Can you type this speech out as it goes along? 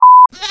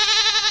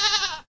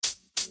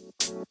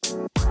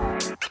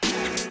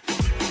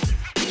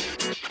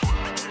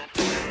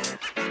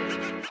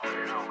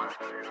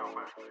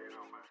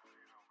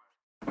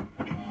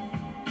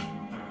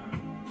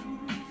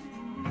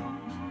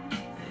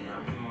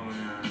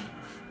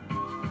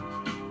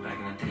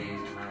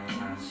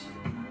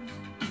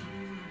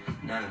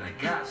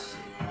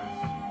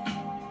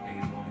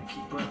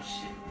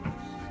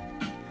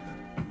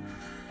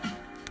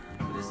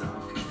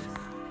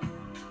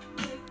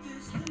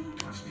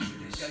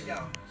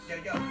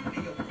yo,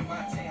 Leo from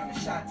my town, the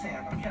shot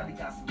town. I'm Kelly,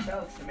 got some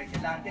thugs to make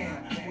it lie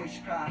down. Voice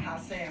cry, high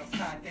sounds,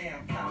 tied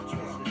down, cop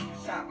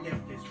twisters,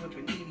 shoplifters,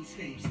 whipping needy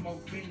schemes,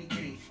 smoke greeny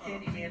green,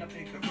 candy man up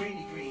in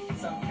Cabrini green.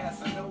 Some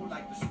cats I know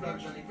like the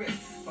splurge on their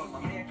wrist, but my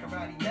man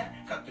Karate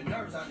Matt cut the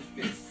nerves out his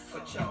fist.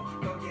 But yo,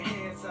 throw your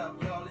hands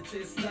up, y'all, it's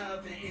just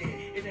love in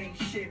here. It ain't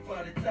shit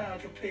but a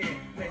thug affair.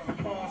 Make the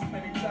boss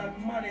spending drug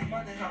money,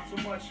 cop so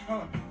much,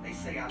 huh? They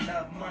say I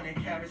love money,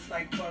 carrots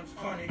like Bugs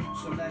Bunny.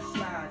 So let's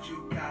slide,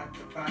 you got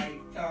the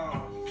right thong.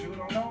 You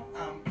don't know,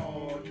 I'm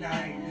all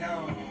night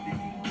long.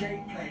 The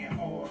DJ playing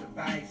all the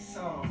right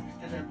songs.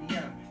 The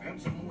WM,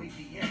 Rams are muy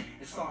bien.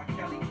 It's R.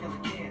 Kelly, kill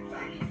again.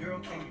 Baby girl,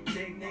 can you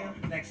dig now?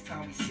 Next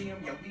time we see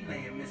him, yo, we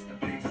laying Mr.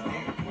 Big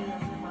Stand.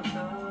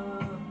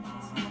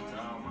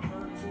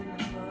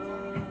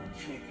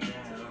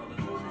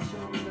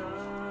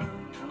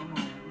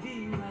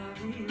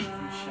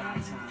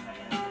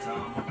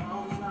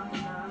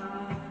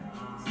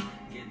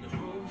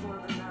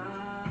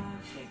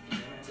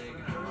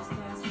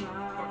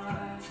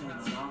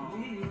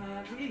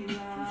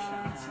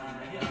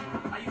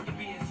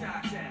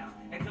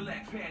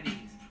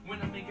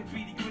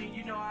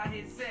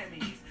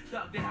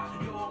 Thugged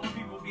out, yo, all the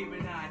people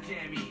giving eye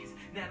jammies.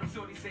 Now them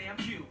shorties say I'm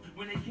cute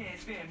when they can't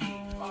stand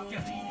me. R.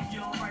 Kelly, you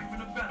don't write from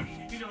the belly,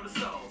 you know the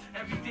soul.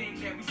 Everything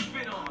that we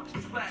spit on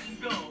is platinum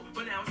gold.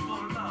 But now it's full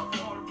of love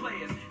for all the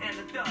players and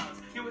the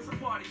thugs. Yo, it's a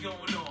party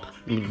going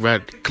on.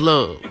 Right at the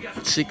club,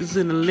 chickens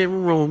in the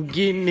living room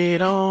getting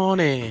it on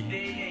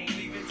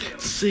it.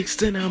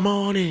 6 in the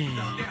morning,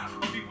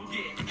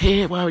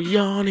 head while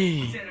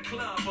yawning,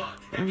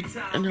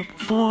 and they're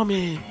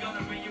performing.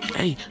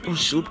 Hey, don't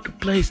shoot up the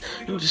place.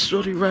 I'm just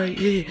shorty right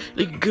here.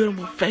 Look good on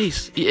my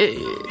face. Yeah.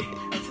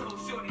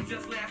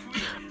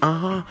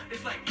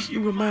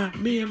 You remind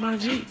me of my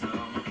G.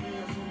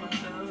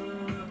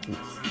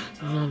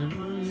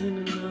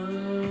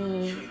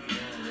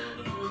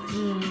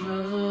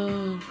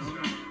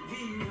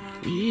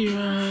 We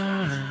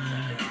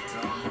ride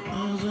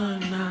all the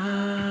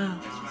night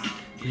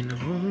in the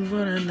room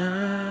for the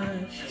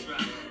night.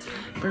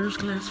 First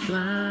class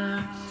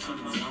flies.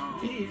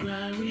 We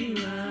ride, we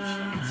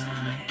ride.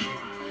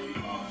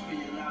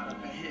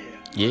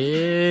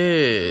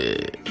 Yeah.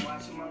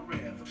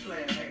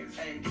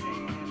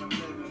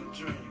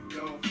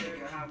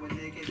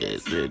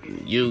 Yes,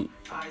 you.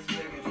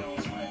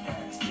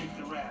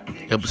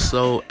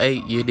 Episode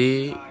 8, you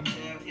did.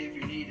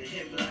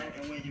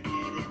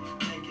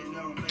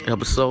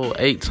 Episode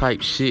 8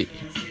 type shit.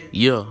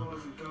 Yeah.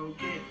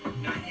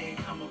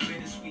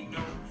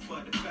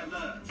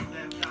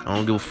 I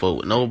don't give a fuck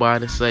what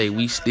nobody say.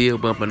 We still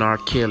bumping R.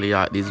 Kelly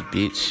out this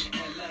bitch.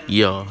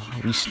 Yeah,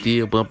 we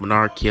still bumping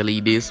R. Kelly.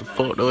 He did some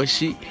fucked up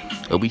shit,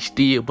 but we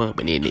still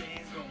bumping in it.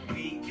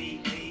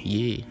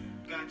 Yeah.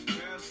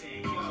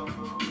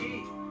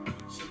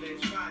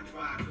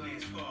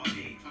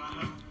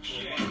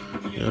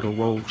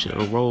 Shut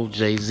the roll,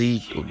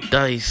 Jay-Z or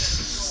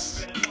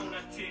Dice.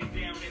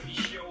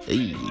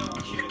 Hey.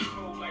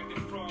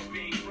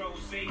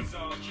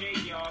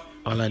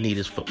 All I need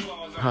is for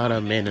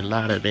hotter men and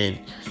louder than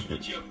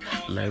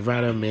like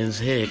rider men's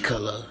hair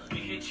color.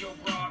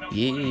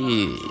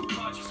 Yeah,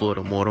 for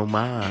the mortal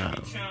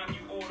mind.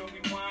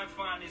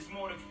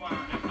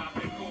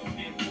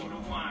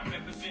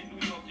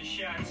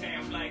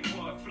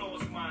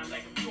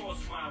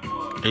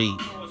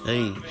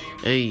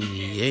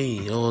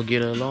 Hey, all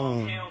get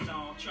along.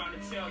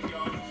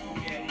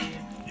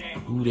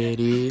 Who that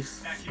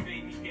is?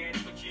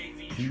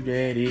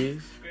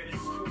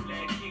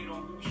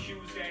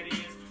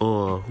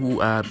 Or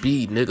who I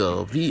be,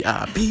 nigga?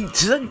 VIP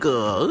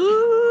jungle.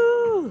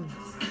 Ooh.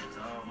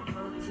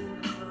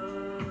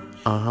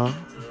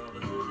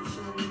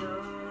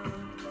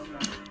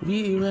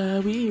 We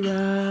ride.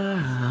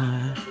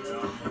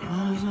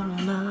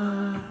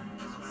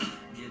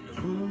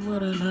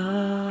 What a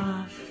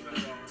night.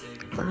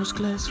 First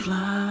class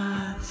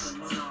flies.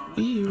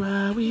 We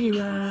ride.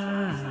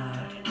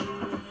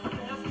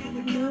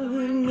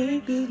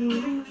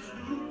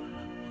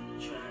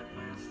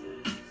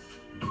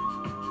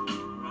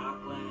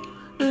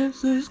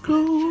 This is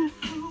cool.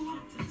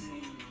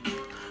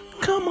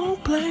 Come on,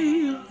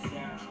 play.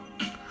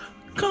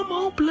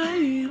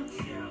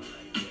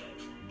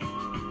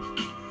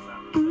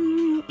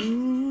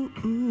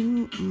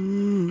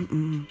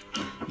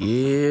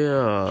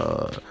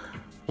 Yeah.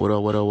 What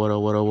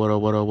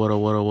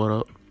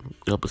up?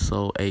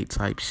 Episode 8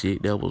 type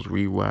shit. That was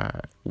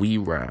Ride. We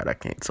Ride. I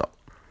can't talk.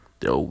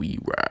 That was We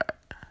Ride.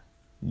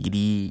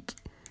 Geek.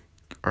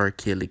 R.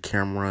 Kelly,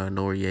 Cameron,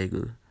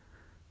 Noriega,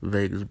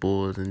 Vegas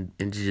Boys, and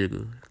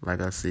Jigga.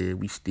 Like I said,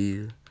 we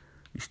still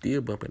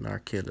bumping R.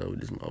 Kelly over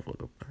this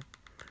motherfucker.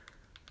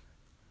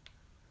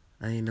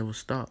 I ain't never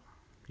stopped.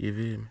 You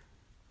feel me?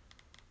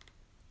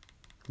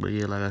 But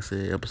yeah, like I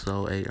said,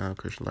 episode 8,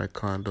 Unchristian-like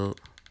conduct.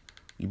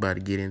 We about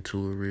to get into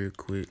it real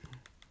quick.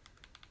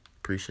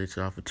 Appreciate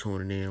y'all for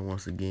tuning in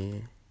once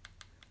again.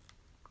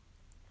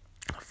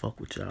 I fuck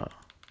with y'all.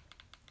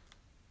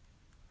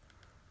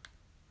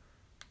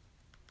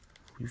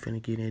 We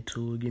finna get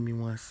into it. Give me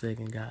 1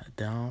 second.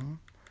 Goddamn.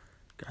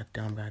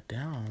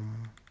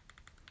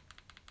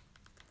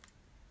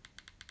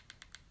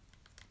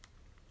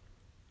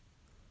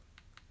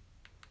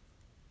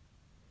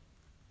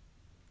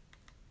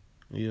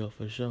 Yeah,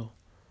 for sure.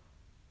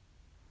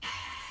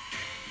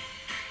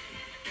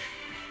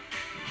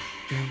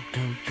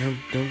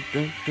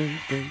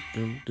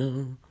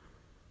 Dum.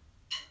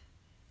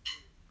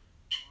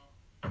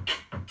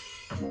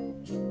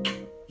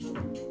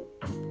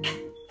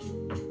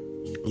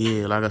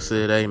 Yeah, like I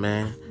said, hey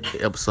man,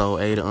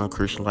 episode 8 of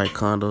Unchristian Like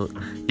Conduct.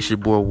 It's your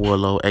boy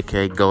Warlow,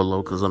 aka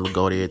Golo, cause I'm gonna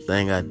go to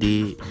everything I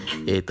did,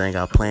 everything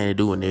I plan to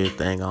do, and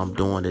everything I'm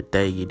doing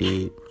today, you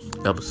did.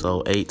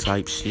 Episode 8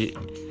 type shit.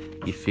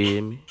 You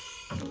feel me?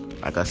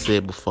 Like I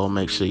said before,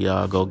 make sure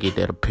y'all go get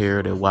that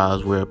apparel, that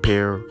Wise Wear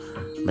apparel.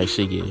 Make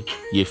sure you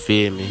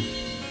feel me?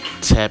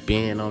 Tap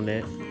in on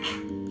that.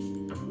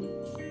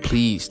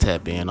 Please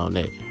tap in on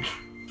that.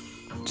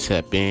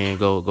 Tap in.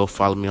 Go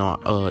follow me on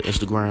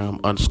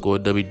Instagram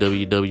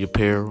 _WWW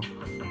apparel.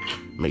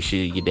 Make sure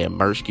you get that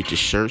merch, get your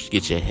shirts,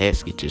 get your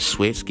hats, get your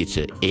sweats, get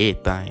your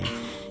everything.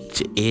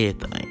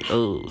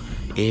 Oh,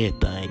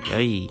 everything.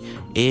 Hey,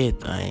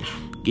 everything.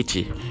 Get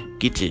your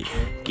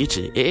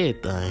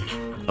everything.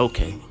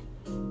 Okay.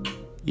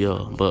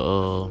 Yeah,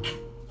 but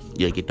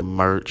get the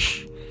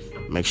merch.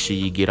 Make sure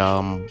you get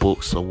all my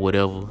books or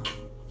whatever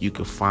you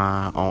can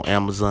find on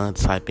Amazon.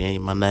 Type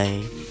in my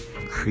name,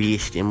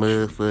 Christian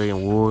motherfucking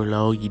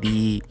Warlow, you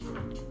did.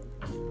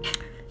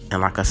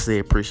 And like I said,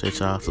 appreciate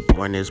y'all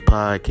supporting this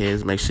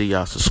podcast. Make sure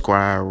y'all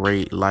subscribe,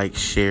 rate, like,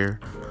 share,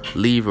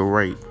 leave a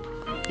rate.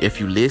 If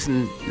you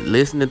listening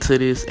to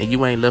this and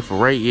you ain't left a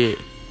rate yet,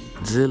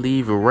 just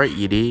leave a rate,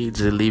 you did.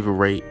 Just leave a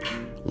rate.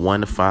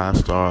 1 to 5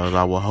 stars.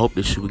 I will hope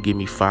that you would give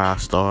me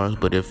 5 stars,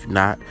 but if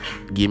not,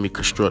 give me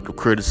constructive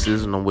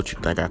criticism on what you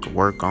think I could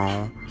work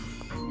on.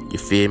 You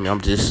feel me?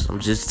 I'm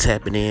just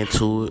tapping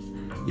into it.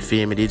 You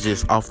feel me? They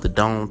just off the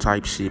dome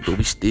type shit, but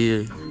we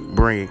still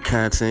bringing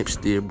content,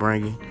 still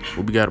bringing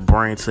what we gotta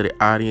bring to the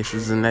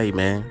audiences, and hey,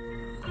 man,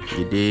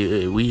 you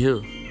did. We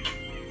here.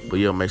 But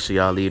yo, make sure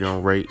y'all leave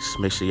on rates.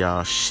 Make sure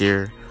y'all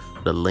share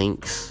the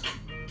links,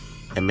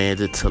 and man,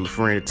 just tell a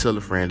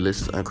friend.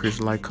 Listen to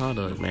Unchristian Like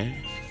Conduct, man.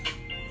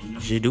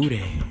 Just do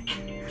that.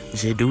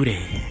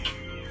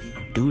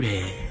 Do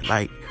that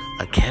like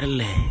a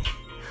Cadillac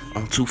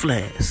on 2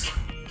 flats.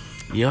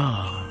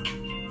 Yeah.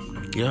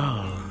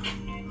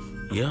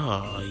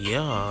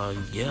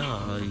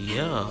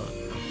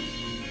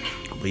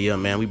 But yeah,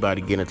 man, we about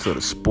to get into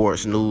the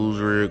sports news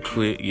real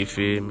quick. You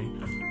feel me?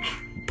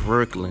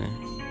 Brooklyn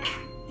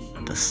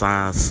to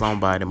sign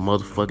somebody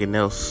motherfucking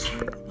else,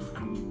 bro.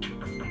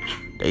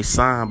 They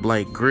signed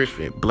Blake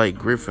Griffin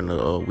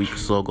a week or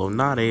so ago.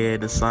 Now they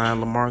had to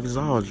sign LaMarcus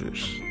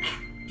Aldridge.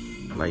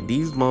 Like,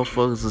 these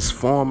motherfuckers is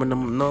forming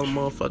another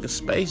motherfucking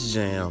Space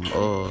Jam.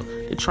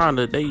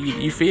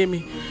 You feel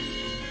me?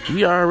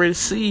 We already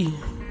see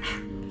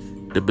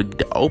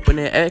the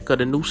opening act of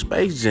the new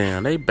Space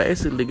Jam. They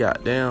basically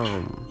got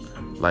down.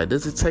 Like,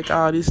 does it take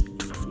all this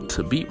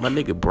to beat my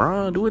nigga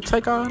Bron? Do it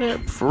take all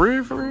that? For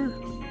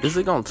real? Is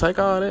it gonna take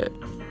all that?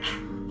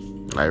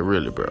 Like,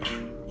 really, bro?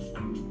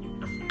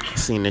 I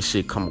seen this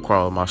shit come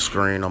across my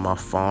screen on my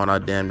phone. I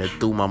damn near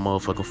threw my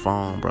motherfucking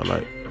phone, bro.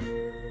 Like,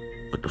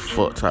 what the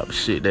fuck type of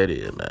shit that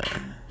is,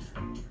 man?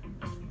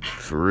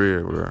 For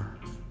real, bro.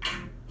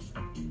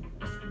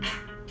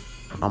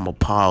 I'm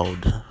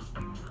appalled.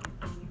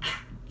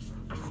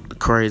 The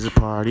crazy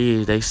part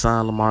is they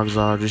signed LaMarcus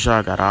Aldridge.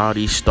 Y'all got all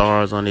these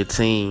stars on their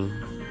team,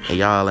 and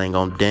y'all probably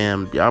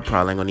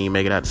ain't gonna even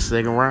make it out the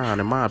second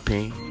round, in my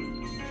opinion.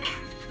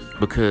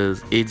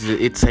 Because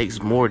it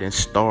takes more than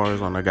stars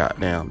on a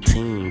goddamn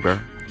team, bro.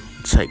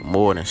 It takes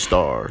more than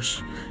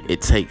stars. It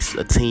takes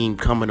a team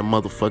coming to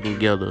motherfucking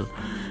together.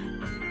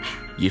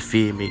 You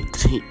feel me?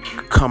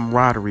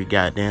 Camaraderie,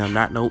 goddamn.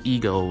 Not no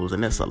egos.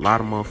 And that's a lot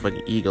of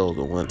motherfucking egos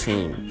on one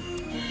team.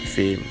 You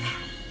feel me?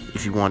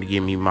 If you want to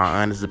give me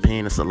my honest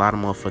opinion, it's a lot of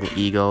motherfucking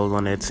egos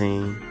on that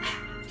team.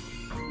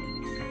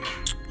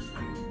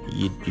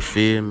 You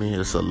feel me?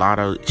 There's a lot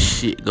of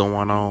shit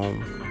going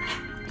on.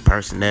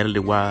 Personality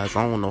wise,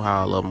 I don't know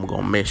how all of them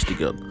gonna mesh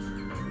together,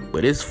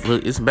 but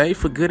it's made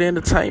for good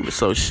entertainment.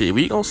 So shit,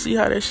 we gonna see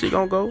how that shit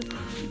gonna go.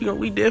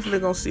 We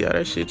definitely gonna see how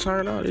that shit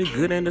turn out. It's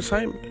good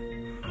entertainment.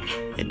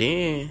 And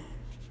then,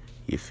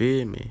 you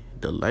feel me?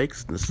 The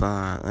Lakers done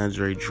signed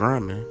Andre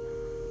Drummond.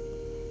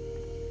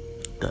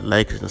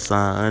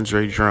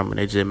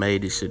 They just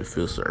made this shit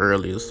official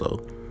earlier. So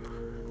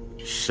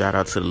shout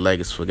out to the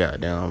Lakers for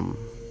goddamn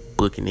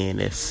booking in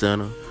that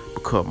center,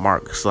 because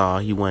Marc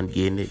Gasol, he wasn't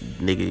getting it.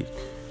 Nigga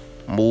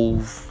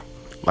move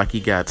like he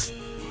got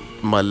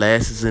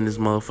molasses in his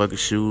motherfucking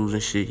shoes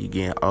and shit. He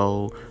getting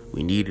old.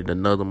 We needed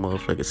another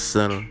motherfucking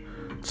center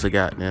to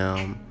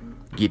goddamn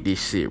get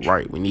this shit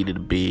right. We needed a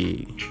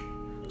big.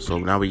 So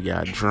now we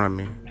got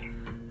Drummond.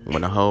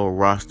 When the whole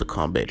roster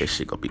come back, that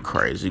shit gonna be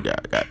crazy. You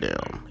got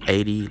goddamn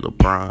AD,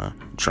 LeBron,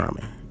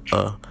 Drummond.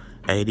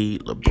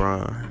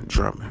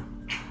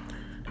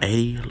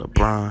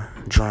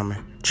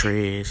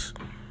 Trez,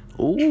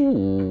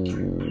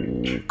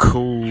 Ooh,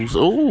 Cools.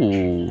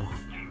 Ooh,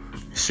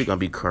 shit gonna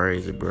be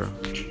crazy, bro.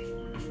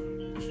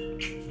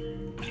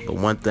 But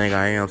one thing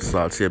I am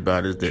salty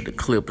about is that the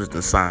Clippers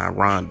done signed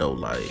Rondo.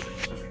 Like,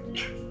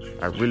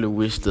 I really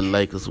wish the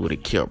Lakers would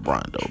have kept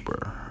Rondo, bro.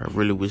 I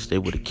really wish they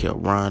would have kept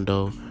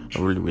Rondo. I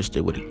really wish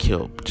they would have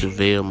kept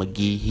JaVale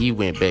McGee. He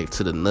went back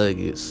to the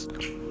Nuggets.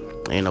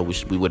 And I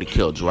wish we would have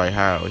kept Dwight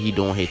Howard. He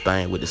doing his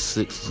thing with the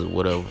Sixers or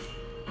whatever.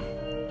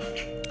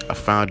 I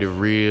found it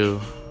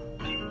real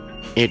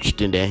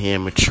interesting that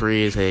him and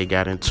Trez had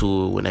got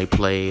into it when they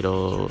played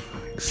the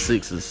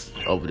Sixers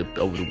over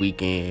the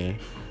weekend,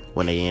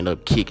 when they ended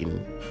up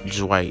kicking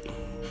Dwight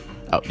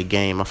out the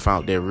game. I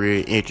found that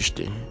real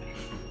interesting.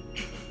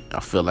 I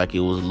feel like it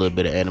was a little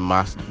bit of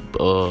animosity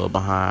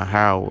behind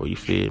Howard, you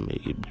feel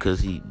me?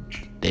 Because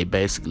they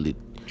basically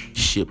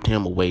shipped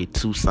him away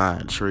to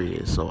sign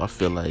Trez. So I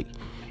feel like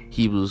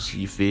he was,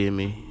 you feel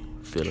me,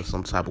 feeling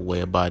some type of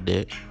way about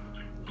that.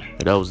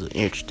 And that was an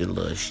interesting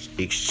little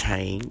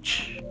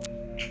exchange.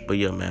 But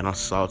yeah, man, I'm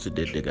salty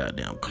that the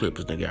goddamn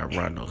Clippers they got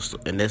Rondo.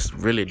 And that's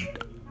really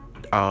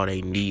all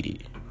they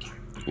needed,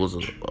 was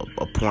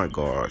a point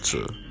guard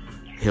to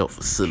help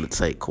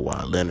facilitate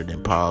Kawhi Leonard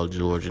and Paul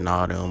George and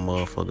all them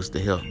motherfuckers, to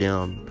help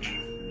them,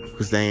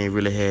 because they ain't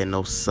really had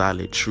no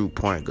solid true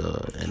point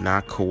guard. And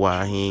now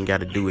Kawhi, he ain't got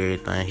to do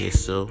everything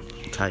himself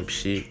type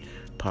shit.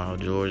 Paul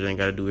George ain't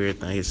got to do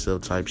everything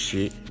himself type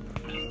shit.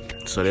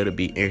 So that'll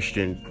be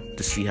interesting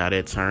to see how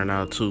that turn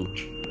out too.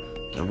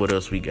 And what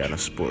else we got in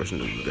sports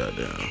news,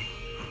 goddamn?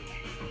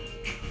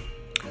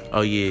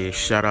 Oh yeah,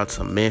 shout out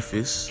to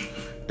Memphis.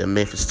 The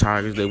Memphis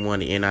Tigers, they won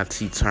the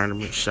NIT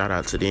tournament. Shout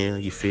out to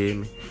them, you feel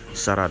me?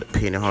 Shout out to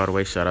Penny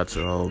Hardaway. Shout out to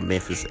the whole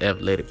Memphis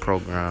athletic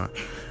program.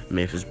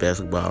 Memphis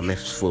basketball,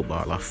 Memphis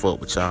football. I fuck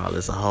with y'all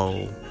as a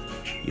whole.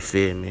 You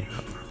feel me?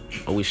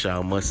 I wish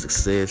y'all much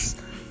success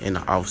in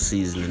the off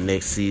season, the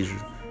next season.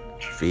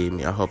 Feel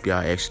me? I hope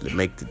y'all actually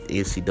make the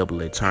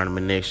NCAA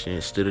tournament next year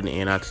instead of the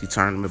NIT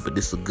tournament. But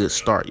this is a good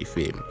start, you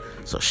feel me?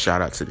 So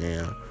shout out to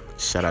them.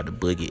 Shout out to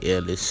Boogie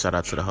Ellis. Shout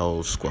out to the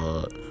whole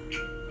squad.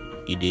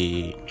 You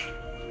did.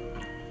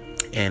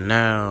 And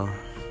now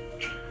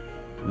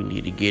we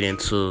need to get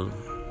into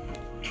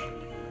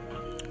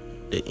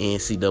the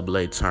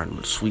NCAA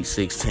tournament, Sweet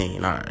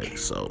 16. All right,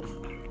 so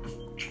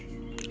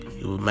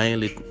it was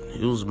mainly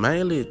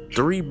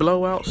 3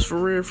 blowouts for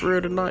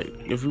real tonight.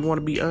 If we want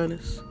to be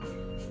honest,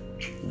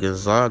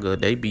 Gonzaga,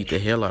 they beat the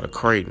hell out of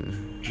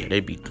Creighton. Yeah, they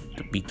beat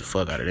the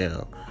fuck out of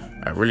them.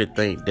 I really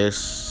think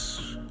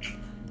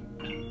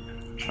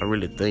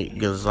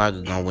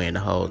Gonzaga gonna win the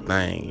whole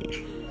thing.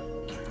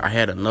 I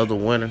had another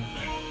winner,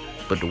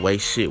 but the way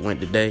shit went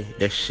today,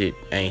 that shit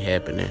ain't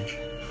happening.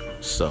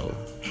 So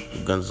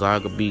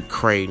Gonzaga beat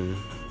Creighton.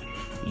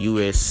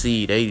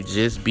 USC, they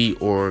just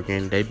beat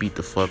Oregon. They beat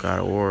the fuck out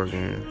of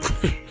Oregon.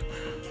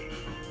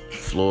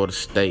 Florida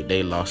State,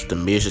 they lost to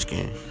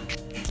Michigan.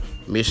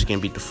 Michigan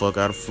beat the fuck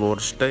out of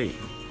Florida State.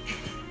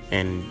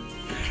 And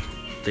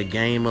the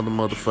game of the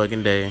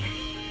motherfucking day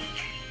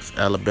is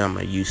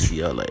Alabama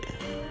UCLA.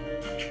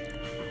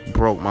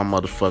 Broke my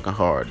motherfucking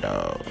heart,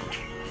 dog.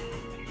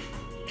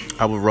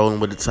 I was rolling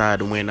with the Tide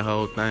to win the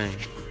whole thing.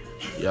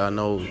 Y'all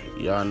know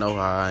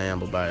how I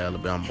am about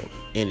Alabama.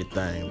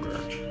 Anything, bro.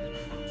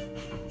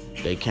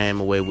 They came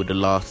away with the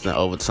loss in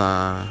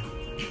overtime.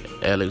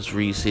 Alex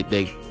Reese hit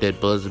that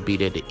buzzer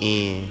beat at the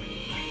end.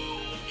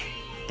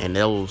 And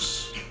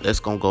that's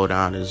gonna go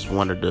down as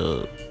one of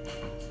the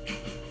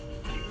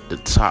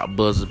top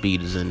buzzer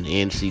beaters in the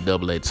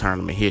NCAA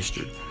tournament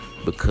history.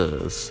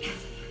 Because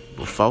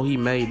before he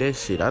made that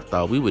shit, I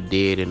thought we were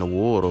dead in the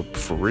water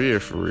for real.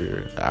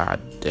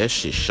 That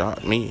shit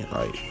shocked me.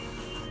 Like,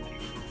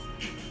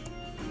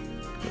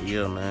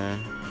 yeah, man.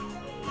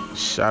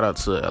 Shout out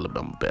to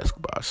Alabama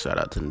basketball. Shout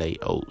out to Nate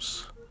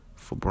Oates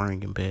for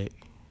bringing back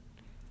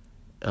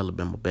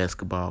Alabama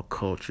basketball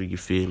culture. You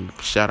feel me?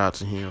 Shout out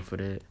to him for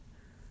that.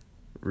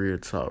 Real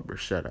talk, bro.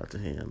 Shout out to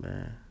him,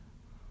 man.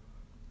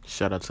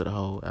 Shout out to the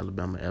whole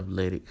Alabama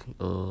athletic.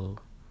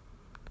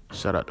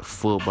 Shout out to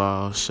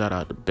football. Shout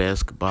out to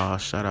basketball.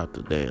 Shout out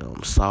to damn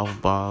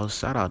softball.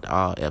 Shout out to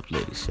all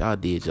athletics. Y'all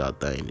did y'all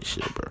thing this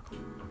year, bro.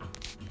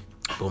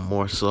 But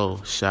more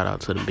so, shout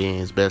out to the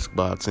men's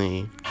basketball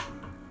team.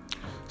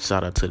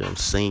 Shout out to them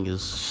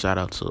singers. Shout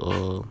out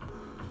to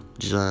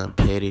John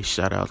Petty.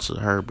 Shout out to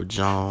Herbert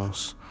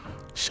Jones.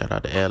 Shout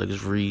out to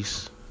Alex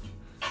Reese.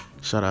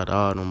 Shout out to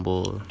all them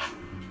boys.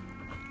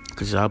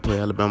 Because y'all play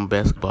Alabama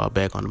basketball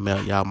back on the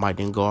map. Y'all might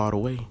didn't go all the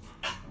way.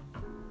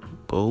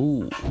 But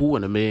who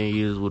in a million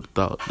years would have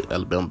thought that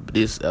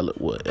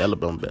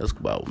Alabama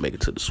basketball would make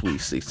it to the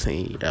Sweet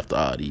 16 after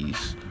all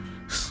these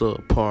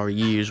subpar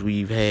years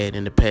we've had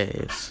in the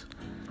past?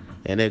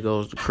 And that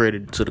goes to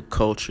credit to the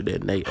culture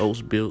that Nate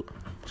Oates built.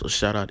 So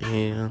shout out to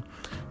him.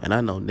 And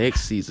I know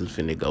next season's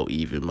finna go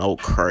even more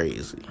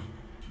crazy.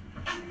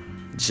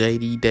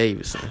 J.D.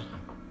 Davison.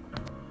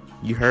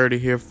 You heard it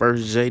here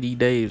first, J.D.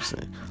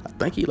 Davison. I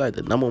think he like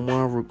the number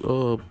 1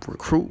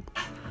 recruit.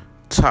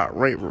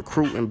 Top-ranked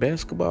recruit in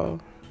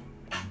basketball.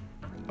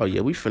 Oh,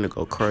 yeah, we finna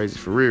go crazy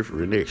for real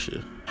next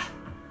year.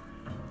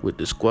 with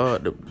the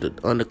squad, the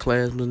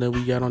underclassmen that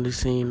we got on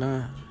this team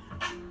now.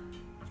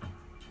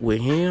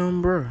 With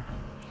him, bro,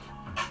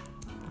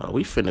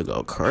 we finna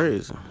go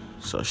crazy.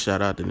 So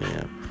shout out to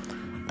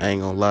them. I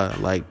ain't gonna lie,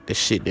 like, the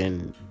shit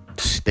didn't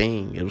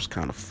sting. It was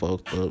kind of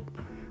fucked up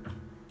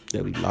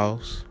that we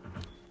lost.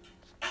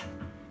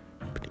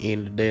 But at the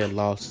end of the day, a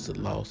loss is a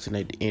loss. It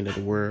ain't the end of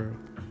the world.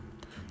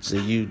 So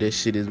that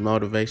shit is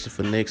motivation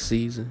for next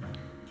season.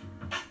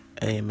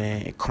 Hey,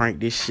 man, crank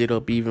this shit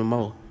up even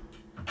more.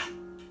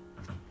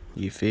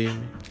 You feel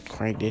me?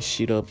 Crank that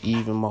shit up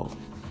even more.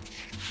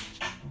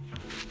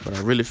 But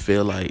I really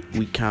feel like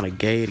we kind of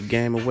gave the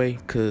game away,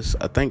 because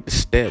I think the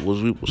stat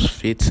was we was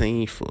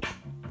 15 for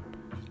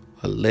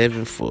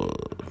 11 for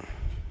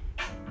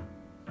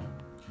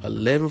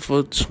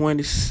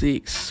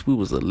 26. We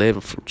was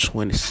 11 from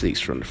 26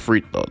 from the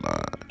free throw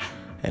line.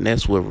 And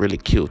that's what really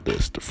killed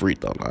us, the free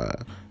throw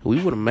line. We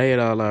would have made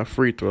all our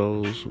free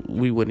throws.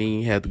 We wouldn't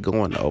even have to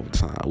go into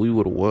overtime. We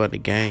would have won the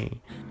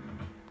game.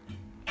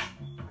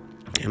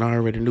 And I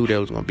already knew that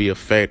was going to be a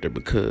factor,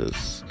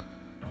 because,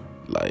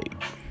 like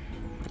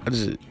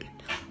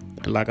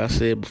I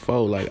said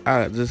before, like,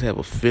 I just have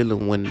a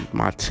feeling when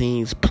my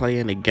team's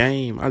playing the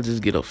game, I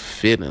just get a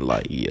feeling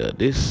like, yeah,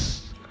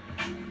 this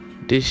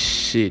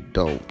shit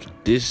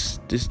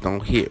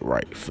don't hit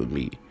right for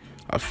me.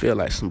 I feel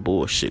like some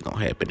bullshit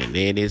gonna happen, and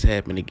then it's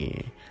happening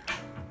again.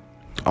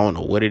 I don't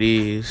know what it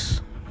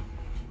is.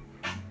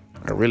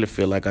 I really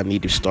feel like I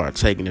need to start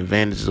taking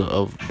advantage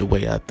of the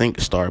way I think,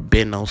 to start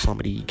betting on some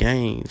of these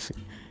games.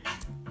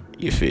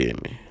 You feel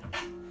me?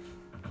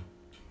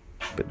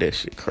 But that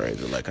shit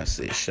crazy. Like I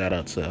said, shout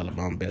out to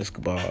Alabama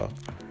basketball.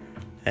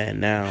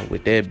 And now,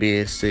 with that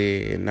being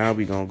said, now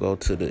we gonna go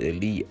to the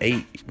Elite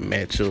 8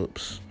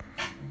 matchups.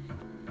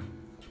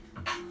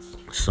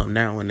 So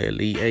now in the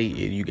Elite 8,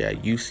 you got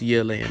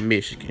UCLA and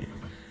Michigan.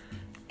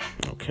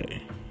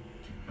 Okay.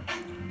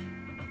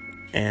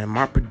 And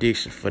my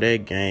prediction for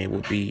that game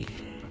would be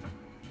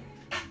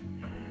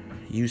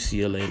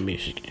UCLA,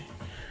 Michigan.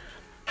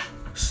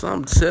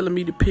 Some telling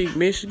me to pick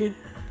Michigan,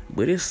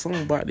 but it's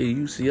something about the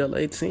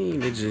UCLA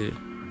team that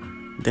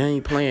they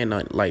ain't playing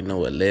like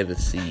no 11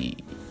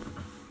 seed.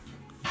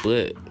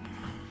 But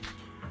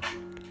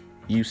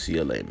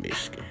UCLA,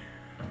 Michigan.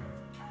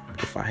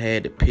 If I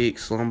had to pick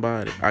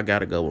somebody, I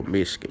gotta go with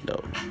Michigan,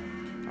 though.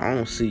 I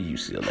don't see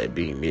UCLA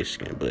being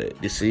Michigan, but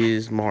this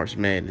is March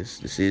Madness.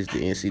 This is the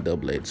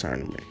NCAA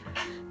tournament.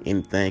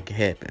 Anything can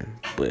happen,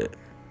 but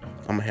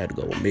I'm gonna have to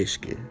go with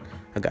Michigan.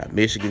 I got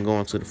Michigan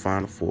going to the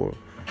Final Four.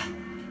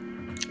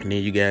 And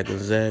then you got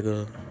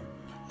Gonzaga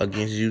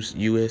against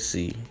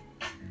USC.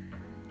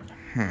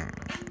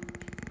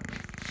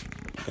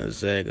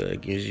 Gonzaga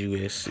against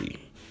USC.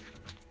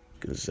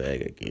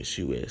 Gonzaga against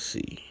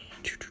USC.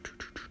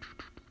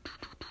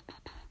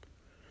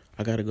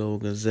 I gotta go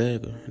with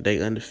Gonzaga.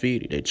 They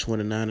undefeated. They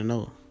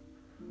 29-0.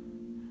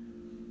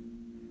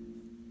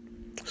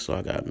 So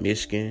I got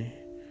Michigan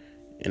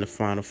in the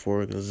Final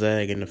Four,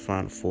 Gonzaga in the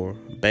Final Four,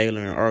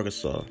 Baylor and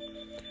Arkansas.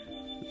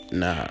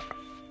 Nah,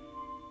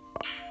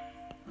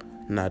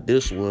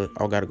 this one,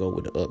 I gotta go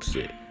with the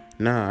upset.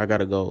 I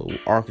gotta go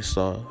with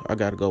Arkansas. I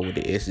gotta go with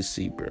the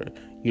SEC, bro.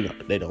 You know,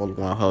 they the only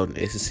one holding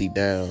the SEC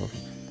down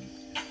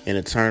in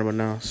the tournament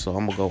now. So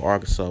I'm gonna go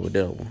Arkansas with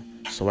that one.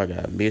 So I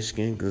got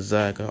Michigan,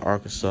 Gonzaga,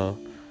 Arkansas,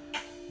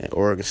 and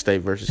Oregon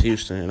State versus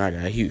Houston, and I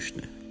got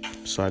Houston.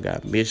 So I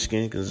got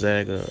Michigan,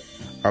 Gonzaga,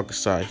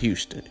 Arkansas,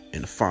 Houston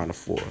in the Final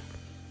Four.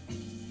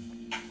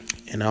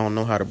 And I don't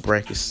know how the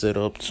bracket's set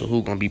up to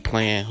who gonna be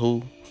playing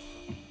who,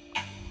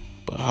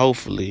 but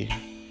hopefully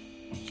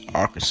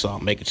Arkansas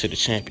make it to the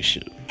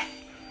championship.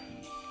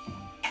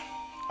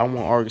 I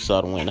want Arkansas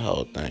to win the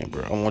whole thing,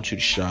 bro. I want you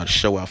to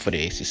show out for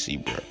the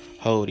SEC, bro.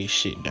 Hold this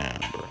shit down,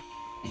 bro.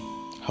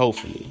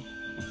 Hopefully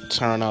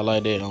turn out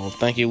like that. I don't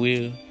think it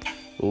will.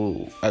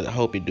 Ooh, I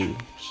hope it do.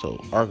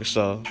 So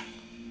Arkansas,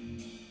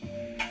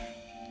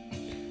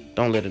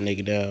 don't let a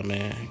nigga down,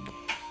 man.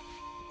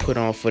 Put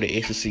on for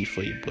the SEC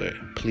for you, boy.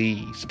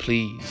 Please,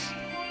 please.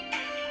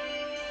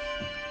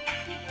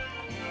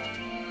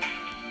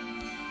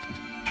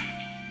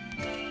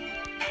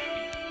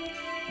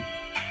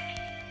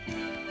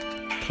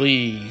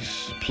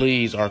 Please,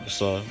 please,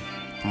 Arkansas.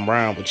 I'm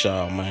riding with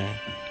y'all, man.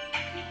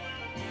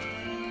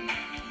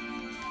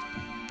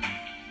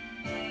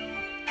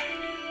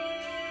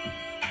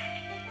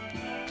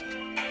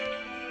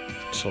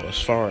 So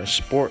as far as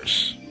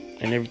sports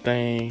and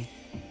everything,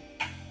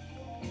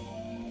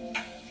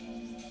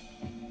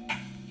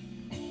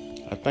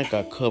 I think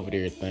I covered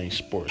everything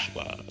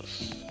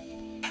sports-wise.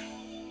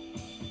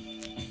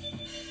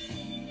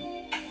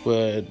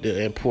 But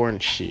the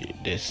important shit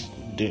that's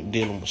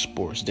dealing with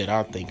sports that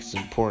I think is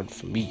important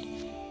for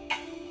me.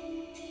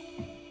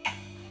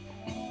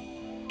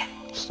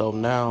 So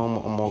now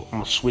I'm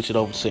gonna switch it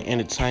over to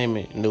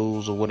entertainment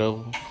news or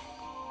whatever.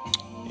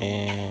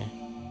 And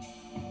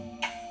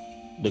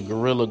the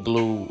Gorilla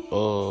Glue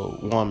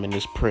woman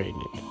is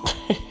pregnant.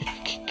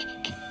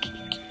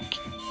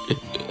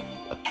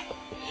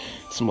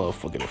 This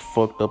motherfucker that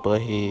fucked up her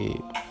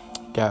head,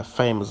 got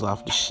famous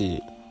off the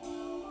shit.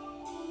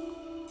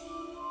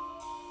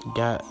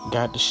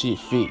 got the shit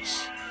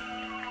fixed.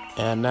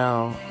 And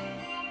now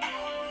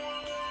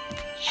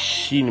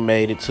she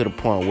made it to the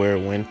point where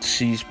when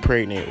she's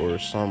pregnant or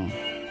something,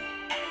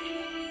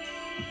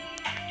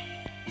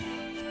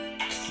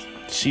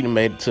 she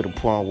made it to the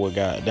point where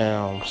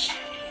goddamn,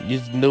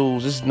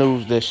 this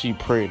news that she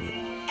pregnant.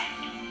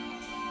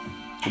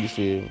 You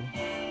feel me?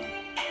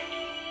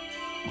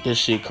 This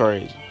shit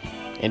crazy.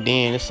 And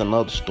then it's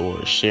another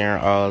story.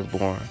 Sharon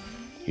Osbourne,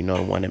 you know,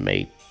 the one that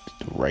made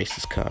the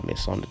racist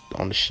comments on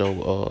the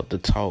show, The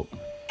Talk.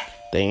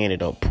 They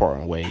ended up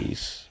parting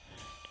ways,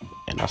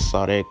 and I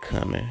saw that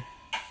coming.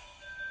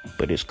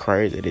 But it's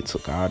crazy that it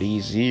took all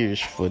these years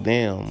for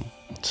them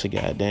to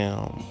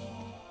goddamn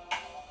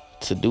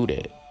to do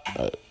that.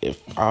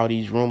 If all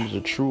these rumors are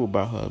true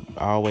about her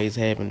always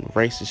having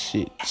racist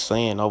shit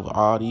saying over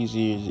all these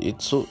years, it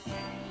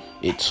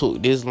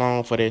took this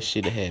long for that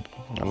shit to happen.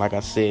 And like I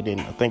said I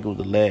think it was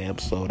the last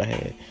episode I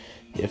had,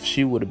 if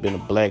she would have been a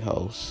black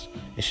host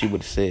and she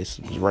would have said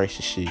some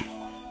racist shit,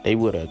 they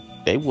would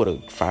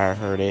have fired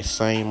her that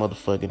same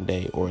motherfucking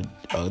day or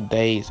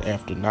days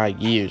after,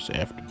 not years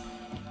after.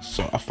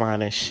 So I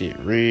find that shit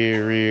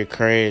real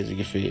crazy,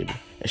 you feel me?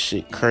 That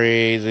shit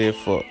crazy as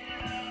fuck.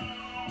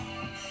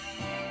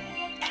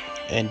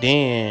 And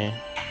then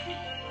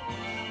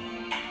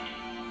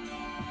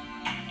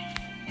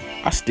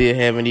I still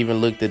haven't even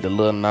looked at the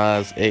Lil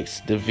Nas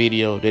X, the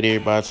video that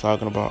everybody's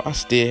talking about. I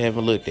still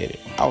haven't looked at it.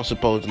 I was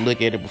supposed to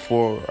look at it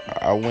before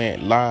I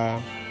went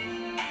live.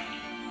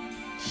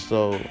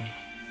 So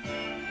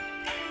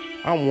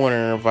I'm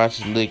wondering if I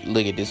should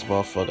look at this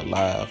motherfucker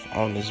live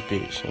on this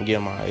bitch and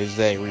get my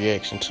exact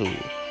reaction to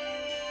it.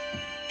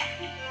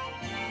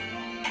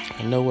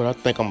 You know what? I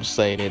think I'm gonna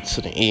say that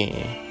to the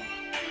end.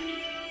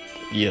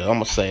 Yeah, I'm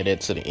gonna say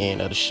that to the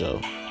end of the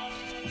show.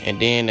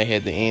 And then they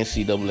had the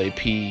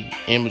NCAAP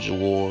Image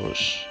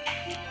Awards,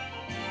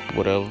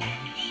 whatever.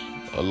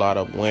 A lot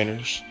of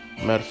winners.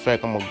 Matter of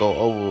fact, I'm gonna go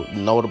over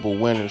notable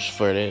winners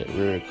for that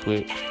real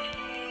quick.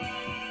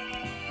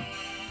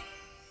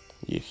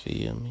 You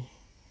feel me?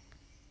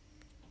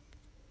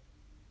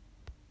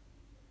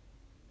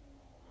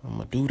 I'm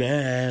gonna do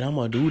that. I'm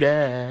gonna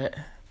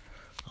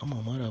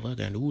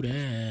motherfucking do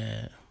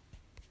that.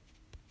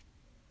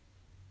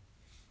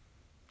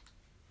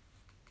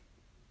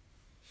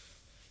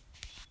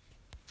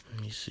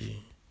 Let me see.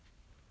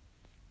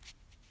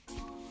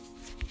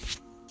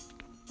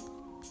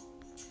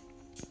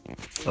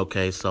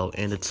 Okay, so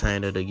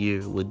Entertainer of the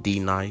Year with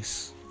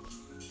D-Nice.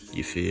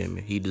 You feel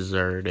me? He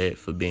deserved that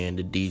for being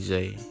the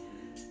DJ.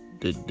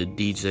 The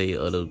DJ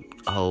of the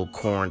whole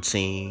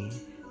quarantine.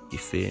 You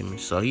feel me?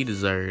 So he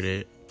deserved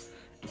it.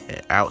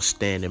 An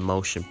outstanding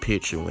motion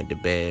picture went to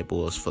Bad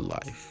Boys for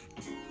Life.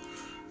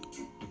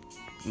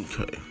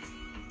 Okay.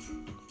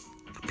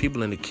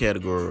 People in the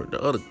category,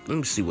 let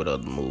me see what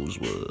other moves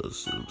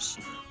was. It was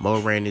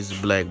Mo Rainey's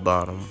Black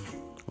Bottom,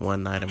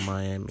 One Night in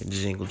Miami,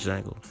 Jingle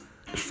Jangle,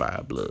 The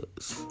Five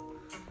Bloods.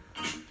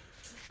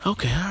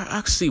 Okay, I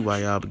can see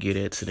why y'all would get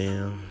that to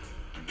them.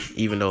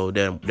 Even though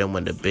that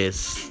wasn't the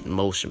best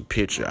motion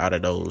picture out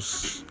of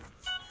those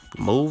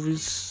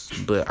movies.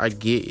 But I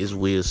get it's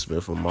Will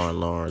Smith and Martin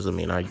Lawrence. I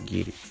mean, I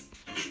get it.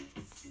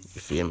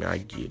 You feel me? I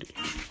get it.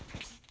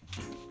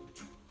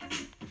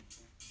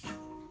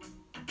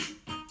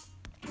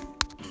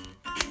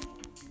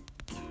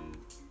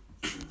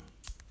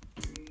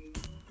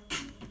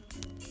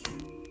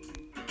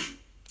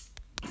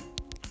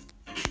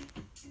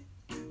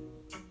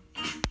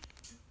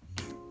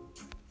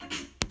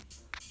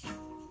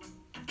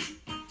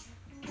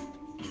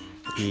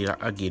 Yeah,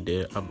 I get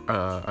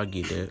that. I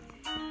get that.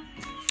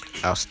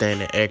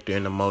 Outstanding actor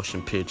in a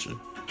motion picture,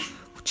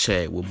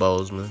 Chadwick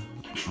Boseman,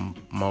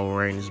 Mo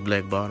Rainey's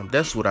Black Bottom.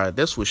 That's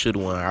what should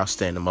have won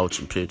outstanding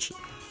motion picture.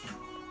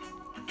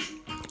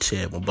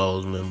 Chadwick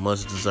Boseman,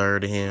 much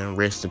deserved to him.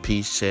 Rest in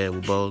peace,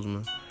 Chadwick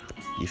Boseman.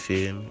 You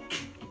feel me?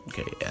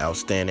 Okay,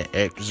 outstanding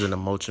actors in a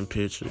motion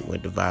picture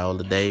went to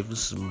Viola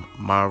Davis,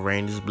 Ma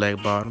Rainey's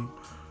Black Bottom.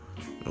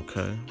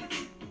 Okay,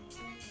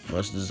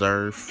 much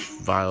deserved,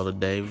 Viola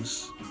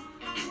Davis.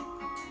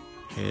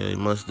 Yeah,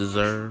 much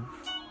deserved.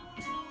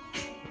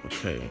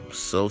 Okay,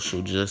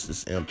 Social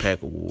Justice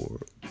Impact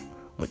Award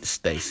went to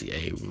Stacey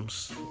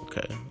Abrams.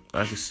 Okay,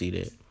 I can see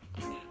that.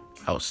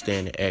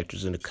 Outstanding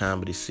actors in the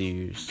comedy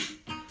series,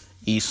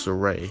 Issa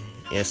Rae,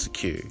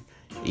 Insecure.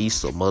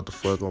 Issa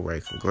motherfucking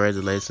Rae.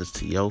 Congratulations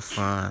to your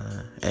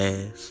fine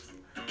ass.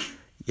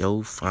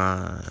 Your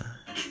fine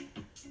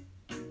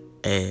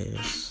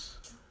ass.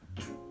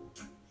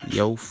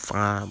 Your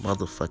fine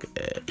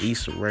motherfucking ass.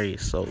 Issa Rae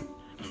is so...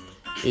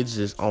 It's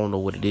just, I don't know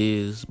what it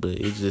is, but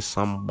it's just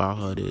something about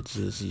her that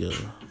just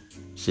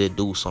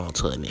do something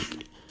to a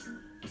nigga.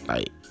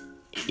 Like,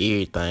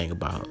 everything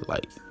about her,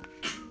 like,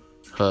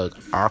 her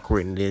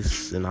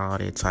awkwardness and all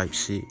that type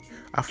shit.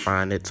 I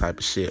find that type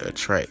of shit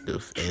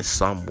attractive in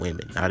some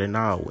women, not in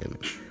all women.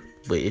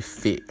 But it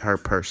fit her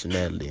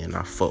personality, and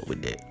I fuck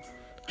with that.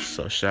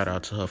 So, shout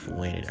out to her for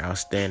winning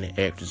Outstanding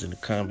Actress in the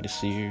Comedy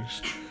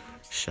Series.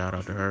 Shout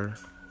out to her.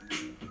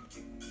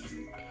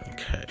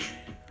 Okay.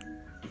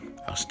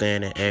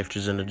 Outstanding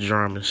actress in a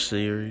drama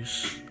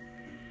series.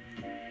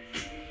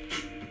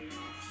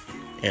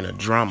 In a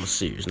drama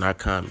series, not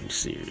comedy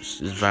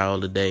series. It's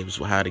Viola Davis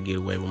with How to Get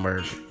Away with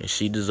Murder. And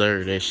she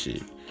deserved that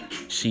shit.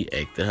 She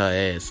acted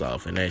her ass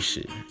off in that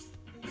shit.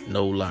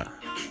 No lie.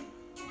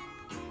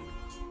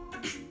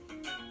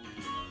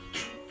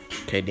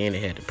 Okay, then they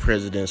had the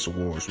President's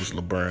Awards, which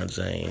LeBron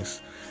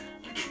James.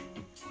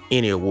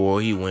 Any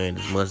award he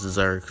wins is must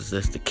deserved, because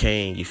that's the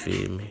king, you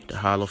feel me? The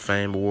Hall of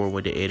Fame award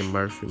went to Eddie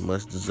Murphy,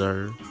 must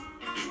deserve.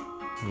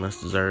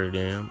 Must deserve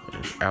them.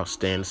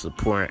 Outstanding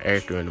supporting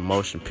actor in the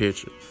motion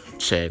picture,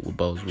 Chadwick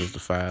Boseman was the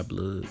Five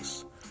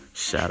Bloods.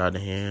 Shout out to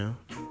him.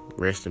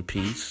 Rest in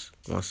peace,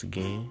 once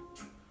again.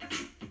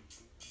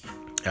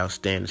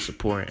 Outstanding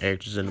supporting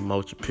actress in the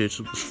motion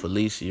picture was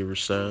Felicia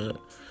Rashad.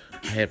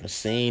 I haven't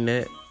seen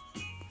that,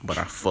 but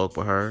I fuck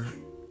with her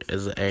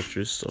as an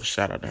actress, so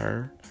shout out to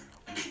her.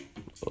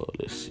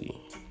 Let's see.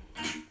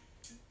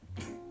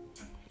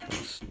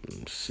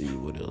 Let's see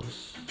what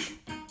else.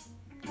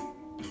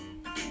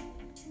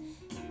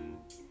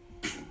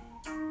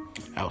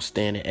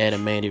 Outstanding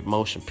animated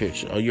motion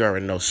picture. Oh, you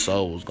already know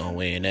Soul was gonna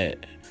win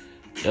that.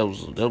 That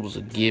was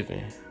a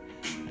given.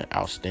 An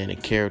outstanding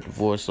character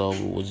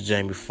voiceover was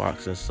Jamie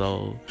Foxx in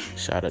Soul.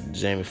 Shout out to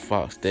Jamie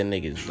Foxx. That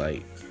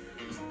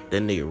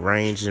nigga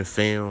range in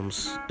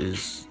films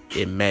is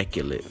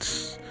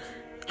immaculate.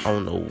 I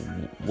don't know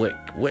what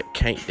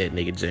can't that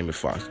nigga Jamie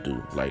Foxx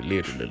do. Like,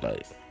 literally,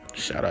 like,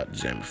 shout out to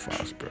Jamie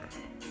Foxx, bro.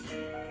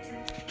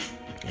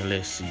 And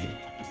let's see.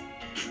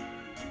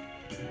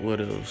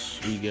 What else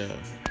we got?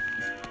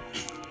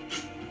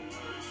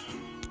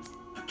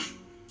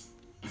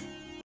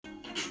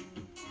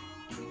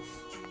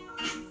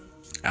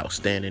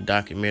 Outstanding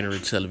documentary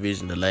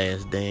television, The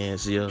Last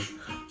Dance. Yeah,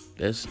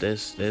 that's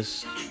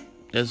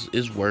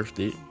it's worth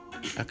it.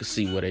 I can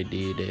see what they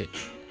did that.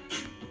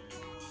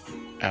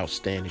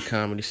 Outstanding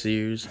comedy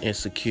series,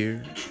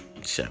 Insecure.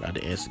 Shout out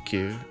to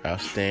Insecure.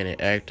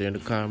 Outstanding actor in the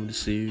comedy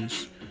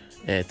series,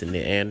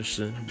 Anthony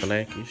Anderson,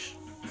 Blackish.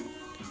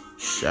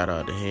 Shout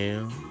out to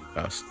him.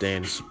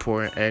 Outstanding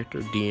supporting actor,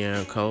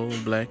 Deon Cole,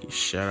 Blackish.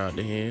 Shout out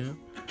to him.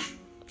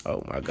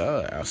 Oh my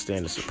God.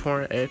 Outstanding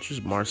supporting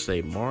actress,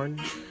 Marsai Martin,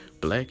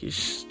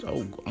 Blackish.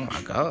 Oh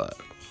my God.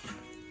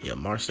 Yeah,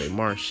 Marsai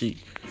Martin,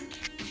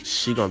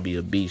 she gonna be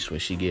a beast when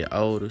she get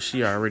older.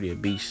 She already a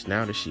beast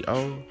now that she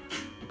old.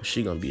 But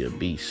she gonna be a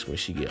beast when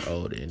she get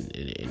older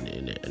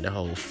in the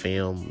whole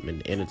film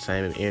and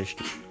entertainment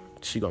industry.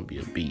 She gonna be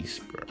a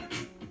beast, bro.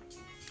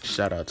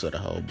 Shout out to the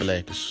whole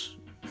Blackish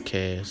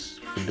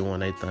cast for doing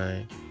their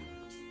thing.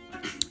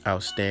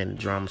 Outstanding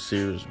drama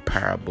series,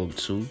 Power Book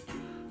 2.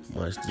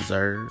 Much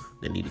deserved.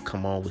 They need to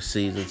come on with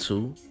season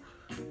 2.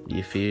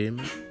 You feel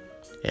me?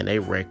 And they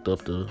racked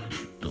up the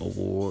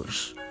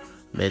awards.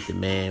 Method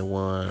Man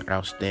won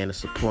Outstanding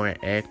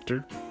Supporting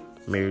Actor.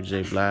 Mary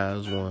J.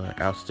 Blige won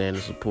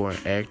Outstanding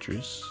Supporting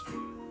Actress.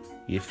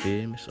 You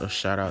feel me? So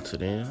shout out to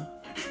them.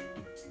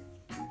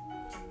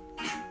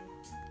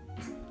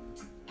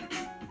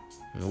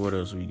 And what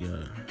else we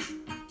got?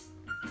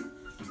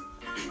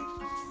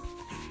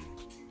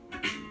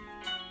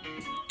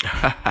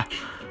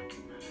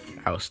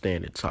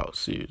 Outstanding Talk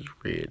series,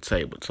 Red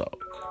Table Talk.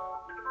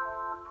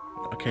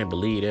 I can't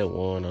believe that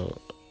won a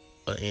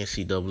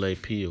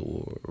NCAAP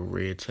award,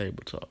 Red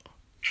Table Talk.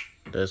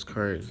 That's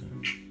crazy.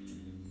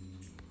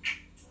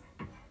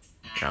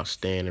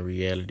 Outstanding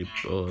reality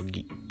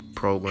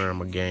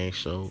program or game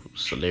show,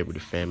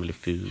 Celebrity Family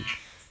Feud.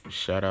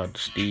 Shout out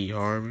to Steve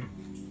Harvey.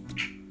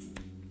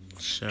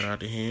 Shout out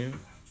to him.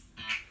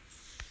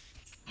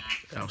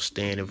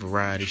 Outstanding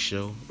variety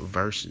show,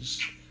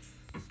 Versus.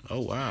 Oh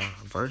wow,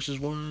 Versus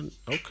one.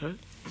 Okay,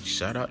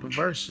 shout out to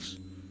Versus.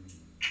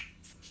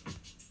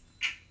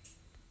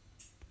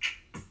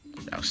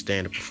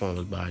 Outstanding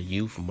performance by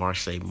youth,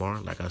 Marsai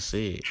Martin. Like I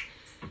said,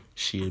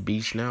 she a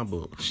beast now,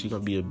 but she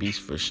gonna be a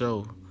beast for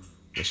sure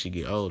when she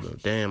get older.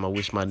 Damn, I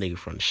wish my nigga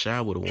from the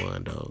Shy would've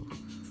won though.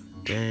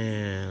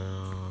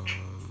 Damn.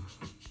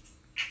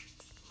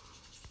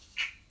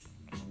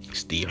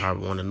 Steve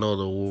Harvey won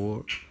another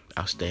award.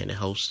 Outstanding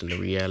host in the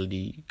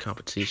reality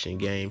competition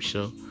game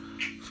show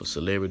for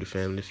Celebrity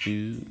Family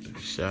Feud.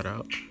 Shout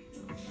out.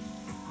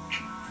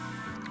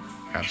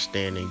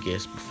 Outstanding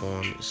guest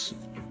performance,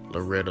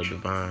 Loretta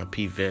Devine,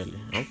 P. Valley.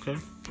 Okay.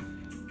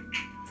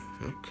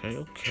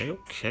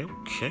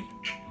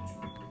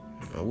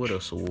 Now, what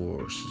else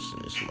awards is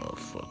in this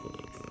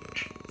motherfucker?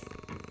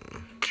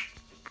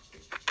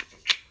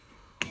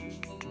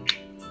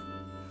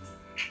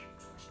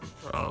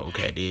 Oh,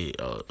 okay. The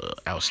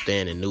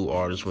outstanding new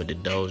artist went to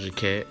Doja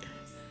Cat.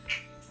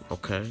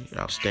 Okay.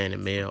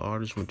 Outstanding male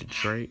artist went to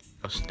Drake.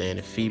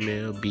 Outstanding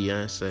female,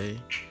 Beyonce.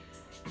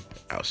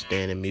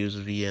 Outstanding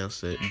music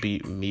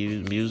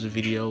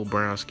video,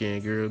 Brown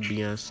Skin Girl,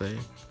 Beyonce.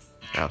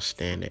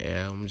 Outstanding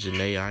album,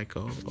 Jhené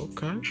Aiko.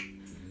 Okay.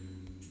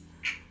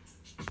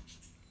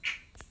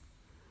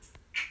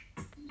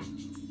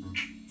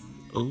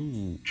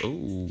 Ooh,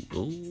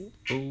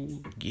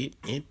 get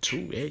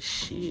into that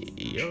shit,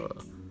 yeah.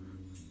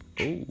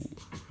 Ooh,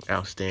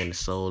 Outstanding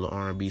soul or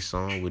R&B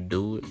song would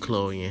Do It,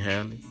 Chloe and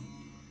Halle.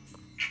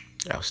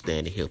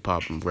 Outstanding hip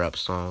hop and rap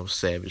song,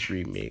 Savage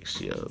Remix,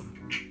 yo.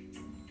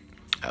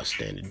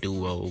 Outstanding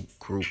duo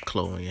group,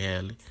 Chloe and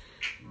Halle.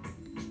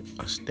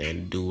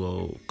 Outstanding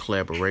duo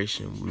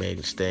collaboration, Megan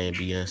Thee Stallion,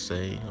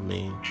 Beyonce. I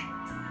mean,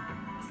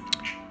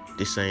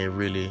 this ain't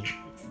really,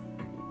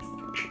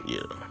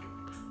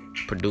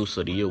 producer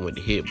of the year went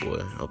to Hit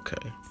Boy.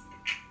 Okay,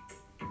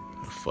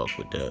 I fuck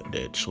with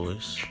that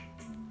choice.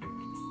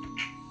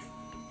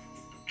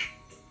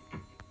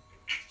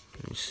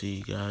 Let me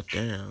see,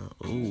 goddamn.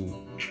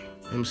 Ooh,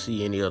 let me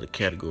see any other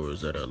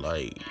categories that are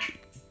like.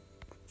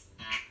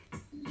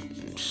 Let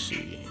me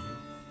see.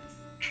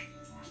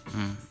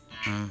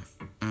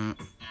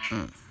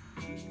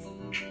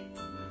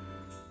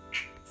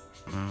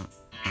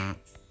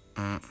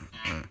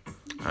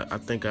 I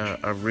think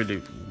I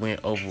really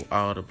went over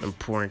all the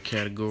important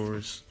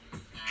categories.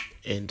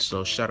 And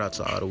so shout out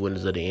to all the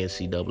winners of the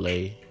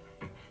NCAA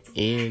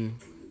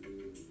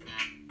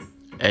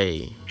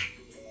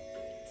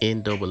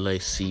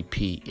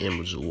NAACP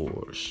Image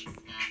Awards.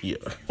 Yeah.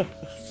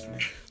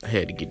 I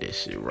had to get that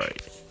shit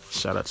right.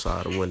 Shout out to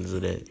all the winners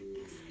of that.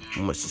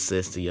 Much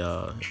success to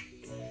y'all.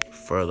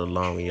 Further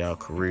along in y'all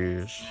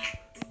careers.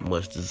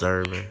 Much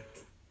deserving.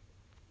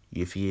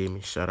 You feel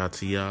me? Shout out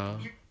to y'all.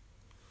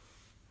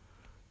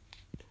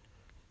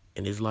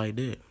 And it's like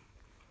that.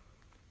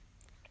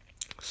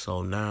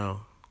 So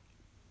now,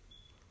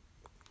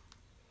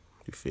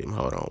 you feel me?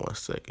 Hold on 1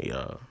 second,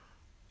 y'all.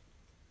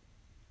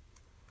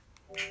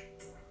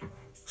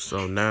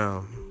 So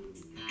now,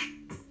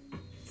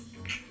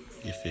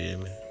 you feel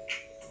me?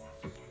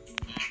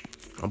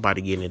 I'm about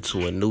to get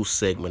into a new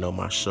segment on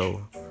my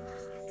show.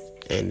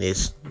 And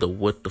it's the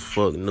What the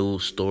Fuck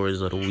News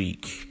Stories of the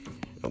Week.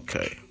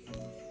 Okay.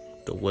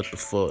 The What the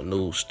Fuck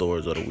News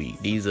Stories of the Week.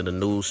 These are the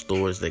news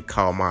stories that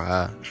caught my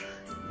eye.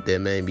 That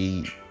made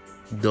me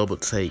double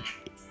take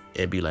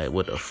and be like,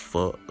 what the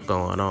fuck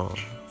going on?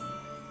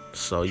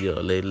 So yeah,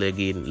 let's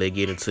get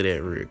into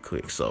that real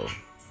quick. So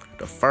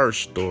the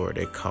first story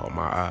that caught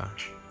my eye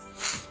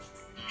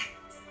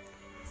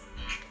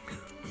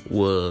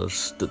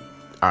was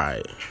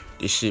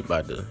this shit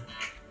about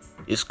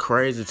it's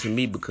crazy to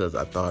me because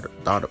I thought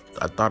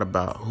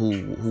about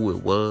who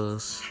it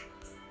was.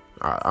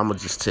 I'ma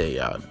just tell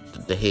y'all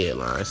the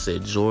headline. It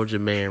said Georgia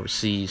man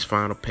receives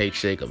final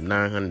paycheck of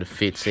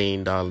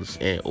 $915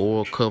 and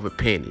oil-covered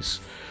pennies.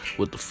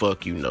 What the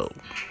fuck you know?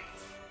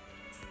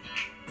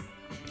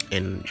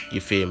 And you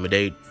feel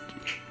me?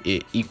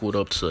 It equaled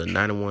up to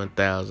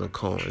 91,000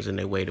 coins, and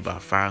they weighed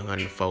about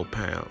 504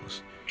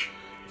 pounds.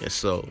 And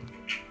so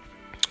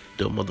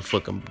the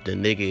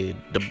nigga,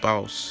 the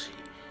boss,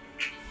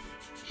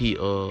 he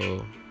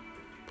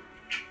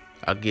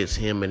I guess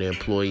him and the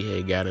employee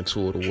had got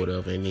into it or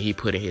whatever, and then he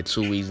put in here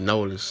 2 weeks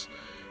notice,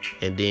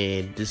 and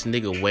then this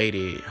nigga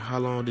waited. How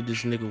long did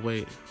this nigga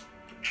wait?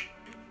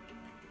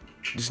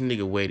 This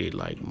nigga waited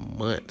like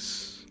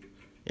months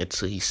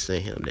until he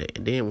sent him that,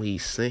 and then when he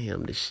sent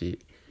him the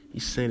shit, he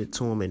sent it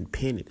to him in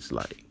pennies.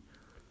 Like,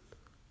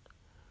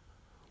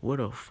 where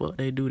the fuck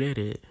they do that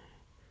at?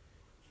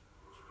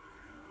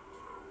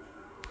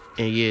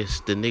 And yes,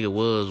 the nigga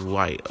was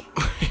white.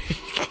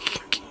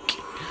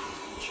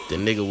 The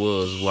nigga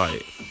was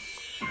white.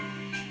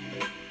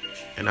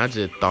 And I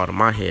just thought in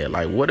my head,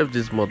 like, what if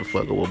this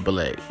motherfucker was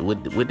black?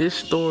 Would this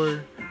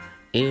story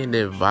end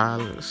in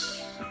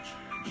violence?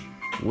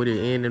 Would it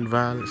end in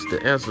violence?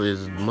 The answer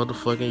is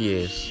motherfucking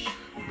yes.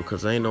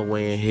 Because ain't no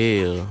way in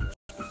hell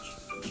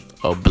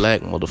a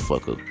black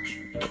motherfucker.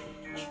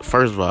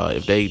 First of all,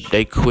 if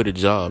they quit a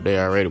job, they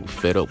already were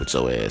fed up with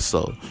your ass.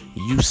 So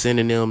you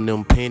sending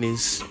them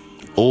pennies,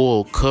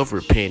 oil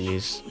covered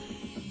pennies.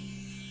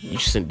 You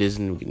sent this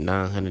nigga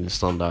 $900 and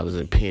some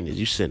in pennies.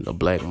 You sent a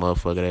black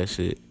motherfucker that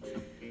shit.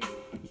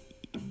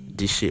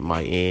 This shit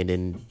might end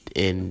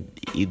in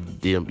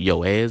either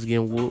your ass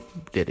getting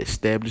whooped, that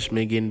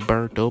establishment getting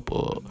burnt up,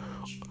 or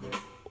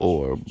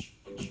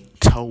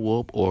toe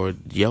up, or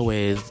your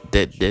ass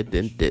that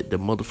the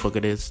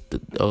motherfucker that's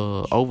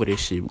over this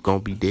shit gonna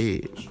be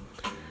dead.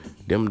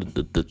 Them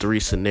the 3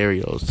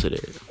 scenarios to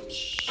that.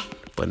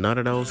 But none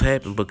of those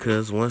happened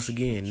because once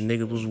again, the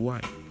nigga was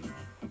white.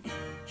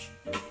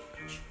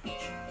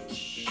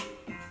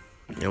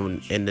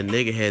 And the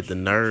nigga had the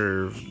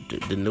nerve,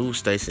 the news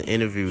station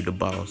interviewed the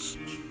boss.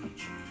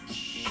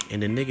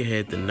 And the nigga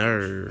had the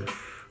nerve.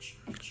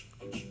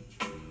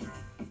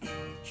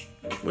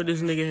 What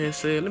this nigga had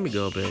said, let me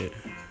go back.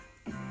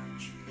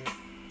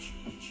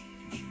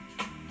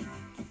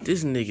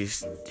 This nigga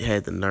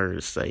had the nerve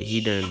to say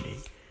he done,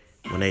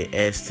 when they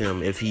asked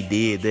him if he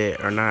did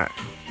that or not,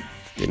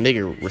 the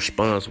nigga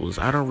response was,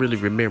 I don't really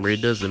remember,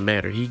 it doesn't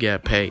matter, he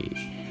got paid.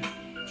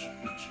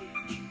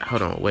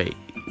 Hold on, wait.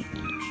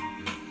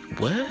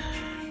 What?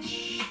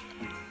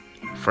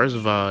 First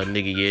of all,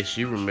 nigga, yes,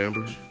 you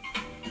remember.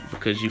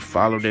 Because you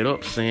followed it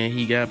up saying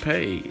he got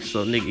paid.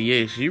 So, nigga,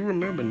 yes, you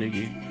remember,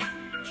 nigga.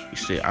 He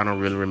said, I don't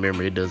really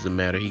remember. It doesn't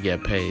matter. He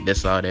got paid.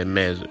 That's all that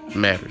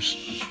matters.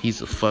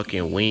 He's a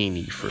fucking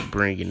weenie for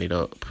bringing it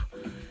up.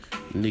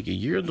 Nigga,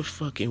 you're the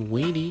fucking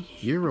weenie.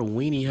 You're a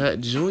weenie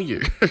hut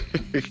junior.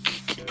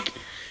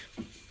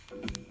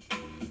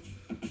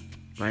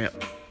 Like,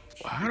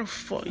 how the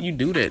fuck you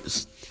do that?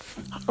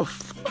 How the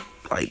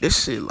fuck? Like,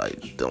 this shit,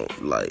 like,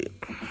 don't, like...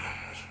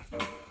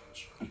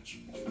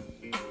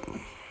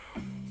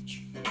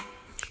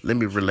 Let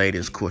me relay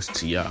this question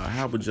to y'all.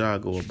 How would y'all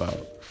go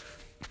about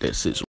that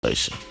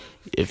situation?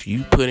 If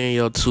you put in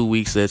your 2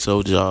 weeks at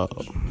your job,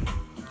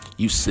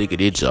 you sick of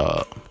this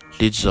job.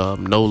 This job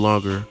no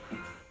longer...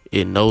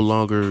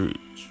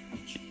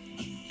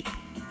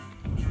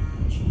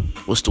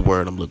 What's the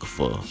word I'm looking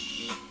for?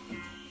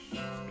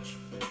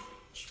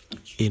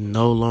 It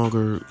no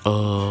longer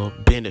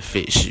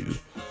benefits you.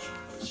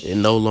 It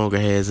no longer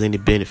has any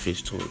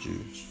benefits towards you.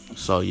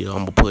 So yeah, I'm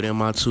gonna put in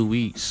my 2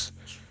 weeks.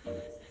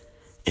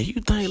 And you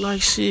think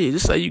like shit,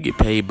 just say you get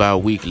paid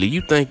bi-weekly.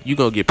 You think you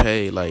gonna get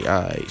paid like,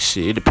 alright,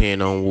 shit, it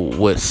depends on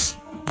what's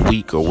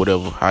week or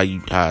whatever, how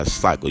it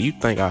cycle. You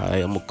think,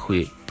 alright, I'm gonna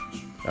quit.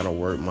 I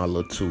don't work my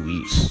little 2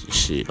 weeks.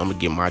 Shit, I'm gonna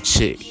get my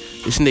check.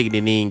 This nigga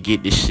didn't even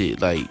get this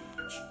shit like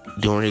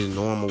during his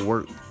normal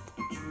work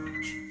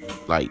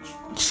like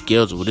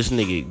schedule. This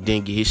nigga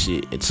didn't get his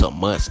shit until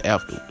months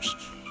afterwards.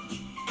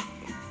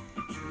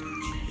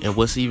 And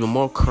what's even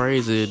more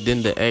crazy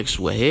than the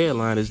actual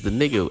headline is the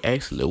nigga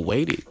actually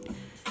waited.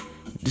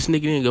 This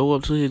nigga didn't go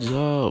up to his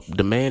job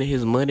demanding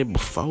his money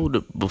before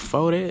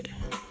that.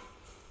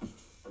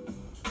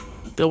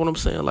 That's what I'm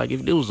saying. Like,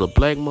 if it was a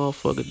black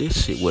motherfucker,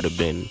 this shit would have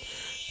been...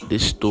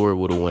 This story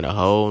would have went a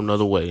whole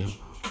nother way.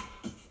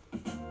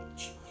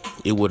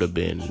 It would have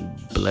been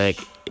black.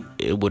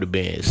 It would have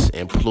been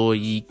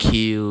employee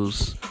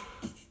kills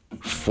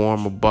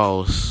former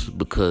boss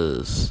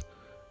because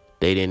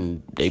they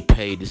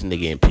paid this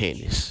nigga in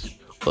pennies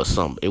or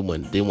something. They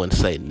wouldn't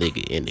say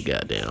nigga in the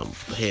goddamn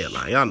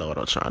headline. Y'all know what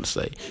I'm trying to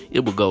say.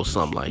 It would go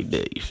something like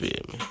that. You feel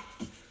me?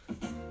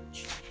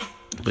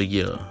 But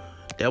yeah,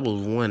 that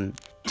was one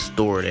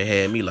story that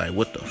had me like,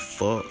 what the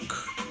fuck?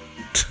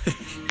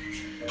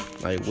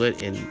 Like,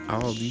 what in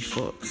all these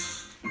fucks?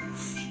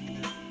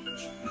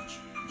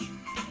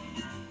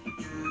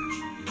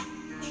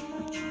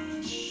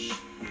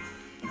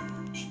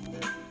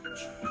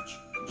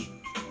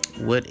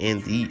 What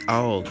in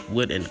all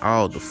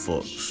the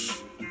fucks?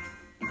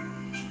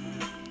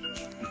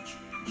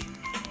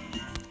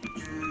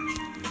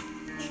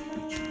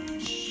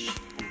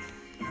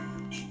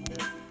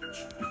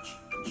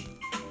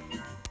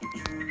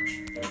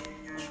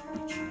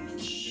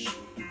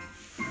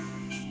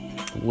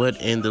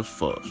 What in the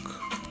fuck?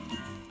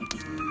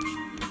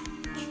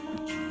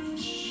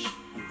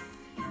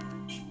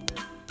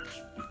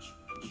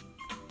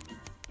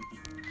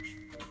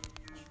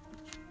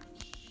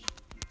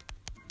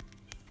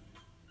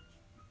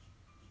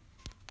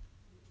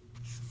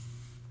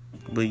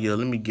 But yeah,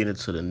 let me get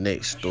into the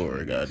next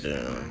story,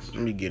 goddamn.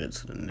 Let me get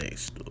into the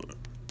next story.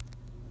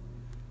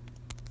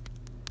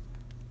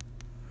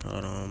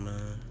 Hold on,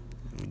 man.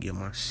 Let me get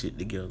my shit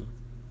together.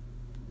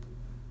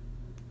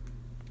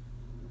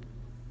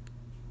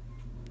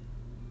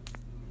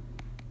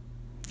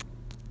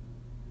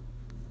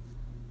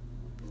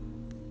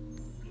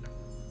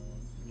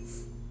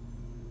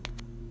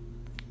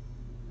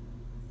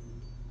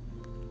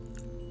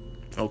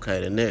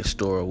 Okay, the next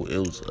story, it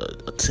was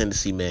a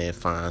Tennessee man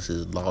finds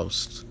his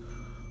lost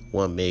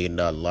 $1 million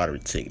lottery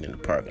ticket in the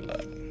parking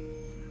lot.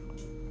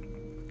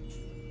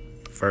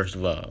 First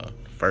of all,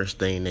 first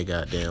thing that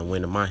goddamn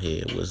went in my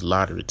head was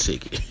lottery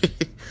ticket.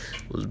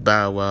 Was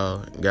Bow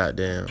Wow,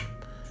 goddamn,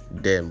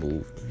 that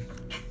move.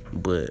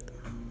 But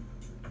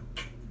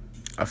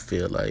I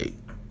feel like,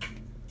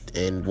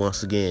 and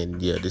once again,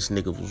 yeah, this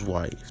nigga was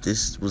white. If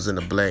this was in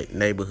a black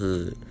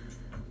neighborhood,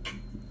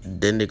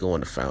 that nigga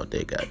wouldn't have found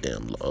that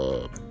goddamn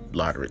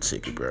lottery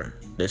ticket, bro.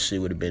 That shit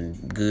would have been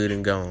good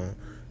and gone,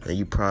 and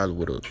you probably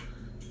would have.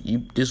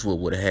 This what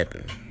would have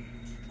happened.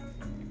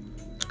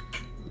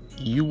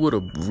 You would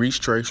have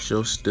retraced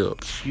your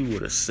steps. You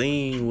would have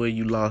seen where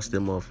you lost that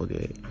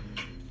motherfucker at,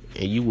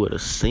 and you would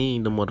have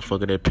seen the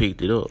motherfucker that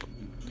picked it up.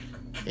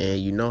 And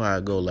you know how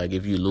it go. Like,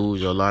 if you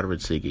lose your lottery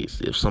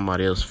tickets, if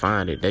somebody else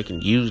find it, they can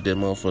use that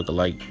motherfucker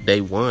like they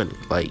won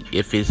it. Like,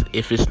 if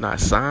it's not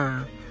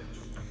signed,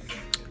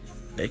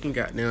 they can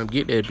goddamn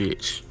get that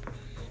bitch.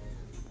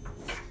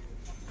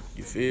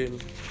 You feel me?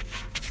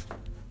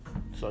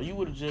 So you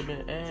would have just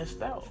been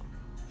asked out.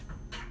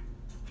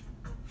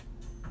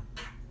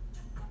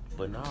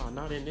 But nah,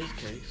 not in this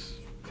case.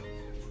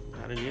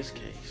 Not in this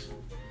case.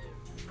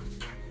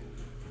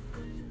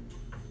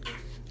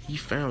 He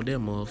found that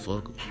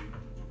motherfucker.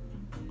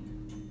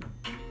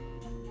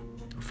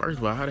 First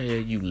of all, how the hell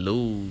you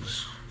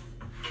lose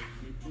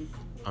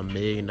 $1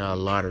 million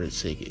lottery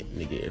ticket,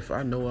 nigga? If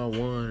I know I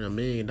won $1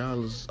 million,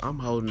 I'm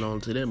holding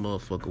on to that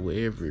motherfucker with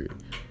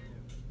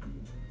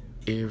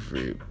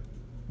every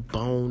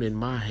bone in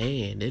my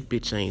hand. That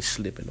bitch ain't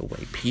slipping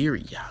away.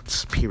 Period.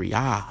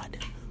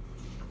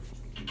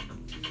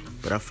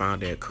 But I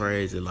found that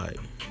crazy. Like,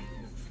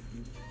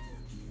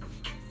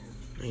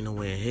 ain't no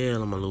way in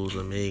hell I'm gonna lose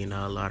 $1 million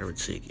lottery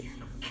ticket.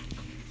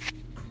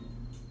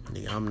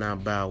 Nigga, I'm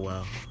not Bow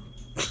Wow.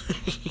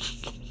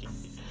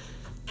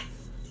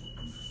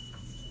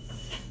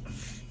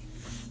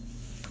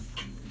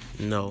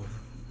 No.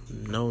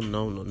 No.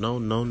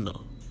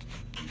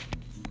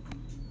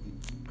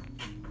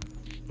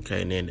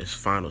 Okay, and then this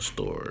final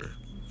story.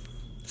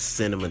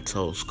 Cinnamon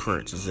Toast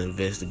Crunch is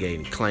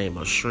investigating claim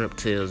of shrimp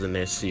tails in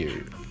their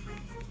cereal.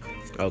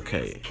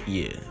 Okay,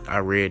 yeah, I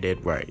read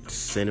that right.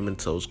 Cinnamon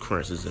Toast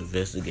Crunch is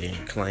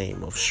investigating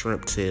claim of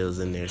shrimp tails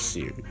in their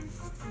cereal.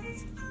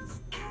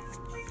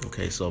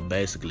 Okay, so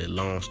basically,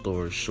 long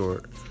story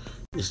short,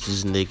 it's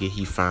this nigga,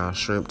 he found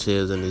shrimp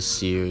tails in his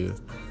cereal.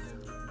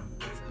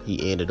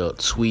 He ended up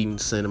tweeting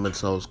Cinnamon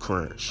Toast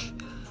Crunch.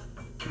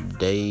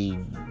 They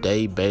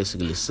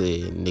basically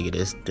said, nigga,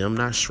 that's them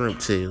not shrimp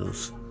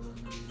tails.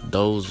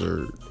 Those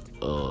are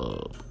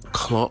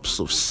clumps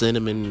of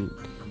cinnamon.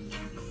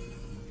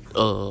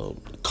 And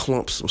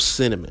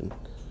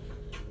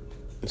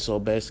so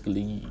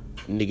basically,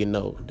 nigga,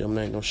 no, them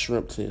ain't no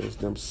shrimp tails,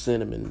 them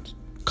cinnamon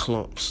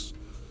clumps.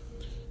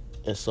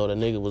 And so the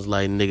nigga was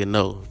like, nigga,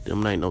 no,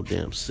 them ain't no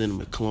damn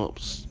cinnamon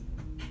clumps.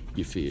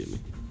 You feel me?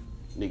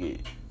 Nigga,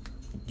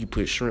 you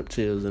put shrimp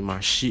tails in my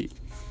shit.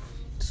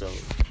 So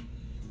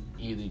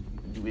either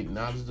you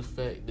acknowledge the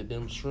fact that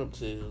them shrimp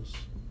tails,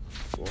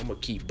 or I'm gonna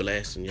keep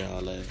blasting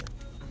y'all ass.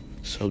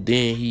 So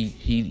then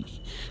he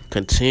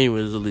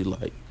continuously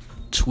like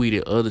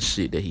tweeted other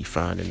shit that he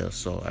found in us.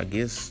 So I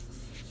guess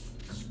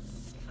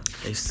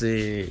they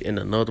said in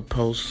another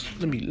post,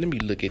 let me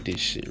look at this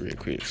shit real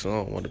quick, so I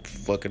don't want to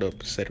fuck it up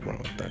and say the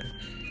wrong thing.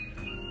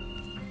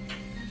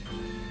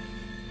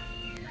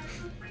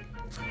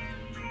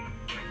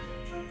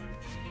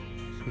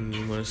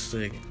 1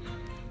 second.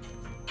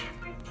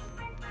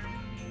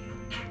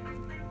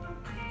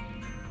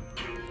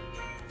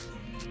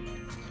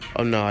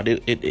 Oh no,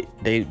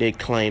 they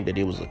claimed that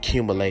it was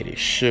accumulated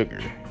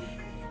sugar.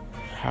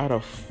 How the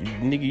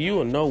nigga, you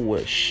will know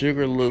what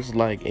sugar looks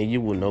like, and you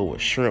will know what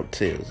shrimp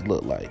tails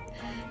look like.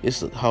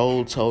 It's a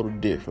whole total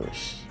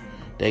difference.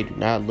 They do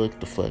not look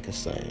the fucking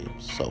same.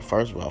 So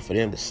first of all, for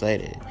them to say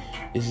that,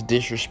 it's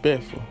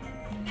disrespectful.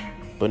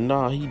 But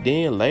nah,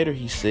 later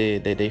he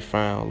said that they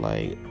found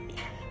like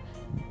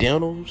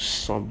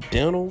some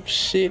dental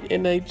shit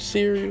in their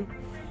cereal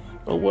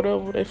or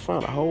whatever. They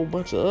found a whole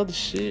bunch of other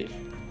shit.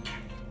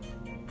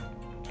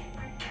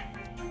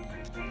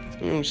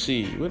 Let me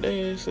see what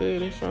they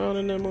said they found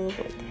in that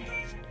motherfucker.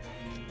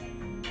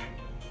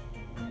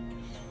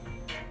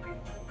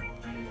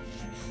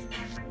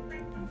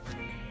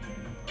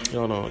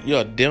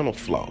 Yeah, dental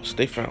floss.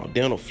 They found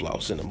dental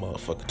floss in the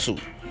motherfucker too.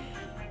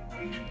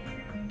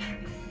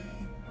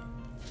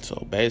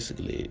 So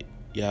basically,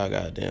 y'all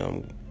got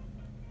an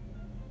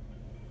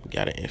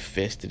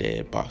infested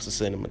ass box of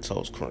Cinnamon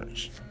Toast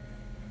Crunch.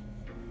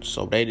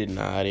 So they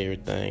denied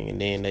everything, and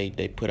then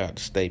they put out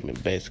the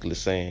statement basically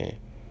saying,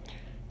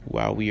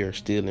 while we are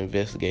still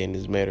investigating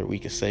this matter, we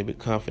can say with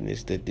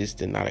confidence that this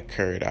did not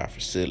occur at our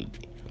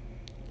facility.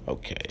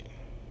 Okay.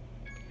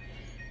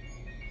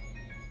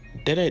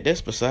 That's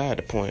beside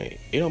the point.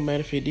 It don't matter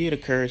if it did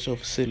occur at your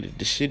facility.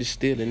 The shit is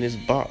still in this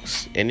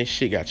box, and this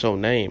shit got your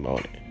name on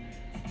it.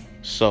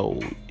 So,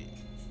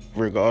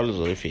 regardless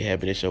of if it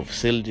happened at your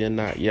facility or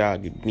not, y'all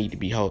need to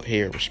be held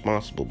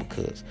responsible,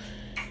 because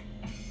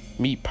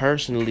me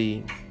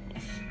personally,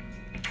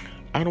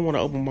 I don't want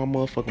to open my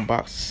motherfucking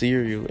box of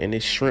cereal and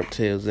there's shrimp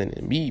tails in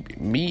it.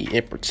 Me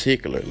in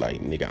particular,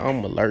 like, nigga,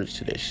 I'm allergic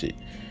to that shit.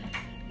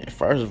 And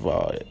first of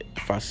all,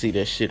 if I see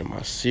that shit in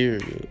my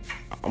cereal,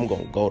 I'm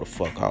gonna go the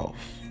fuck off.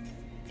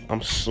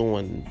 I'm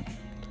suing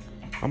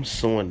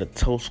the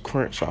Toast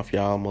Crunch off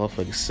y'all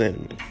motherfucking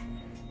cinnamon.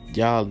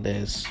 Y'all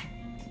that's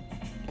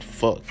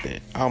fuck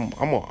that. I'm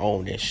gonna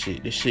own that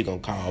shit. This shit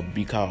gonna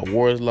be called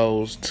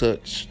Warlow's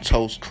Touch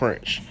Toast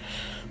Crunch.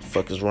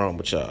 Fuck is wrong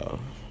with y'all?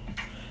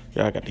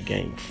 Y'all got the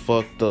game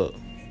fucked up.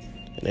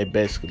 And they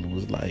basically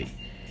was like,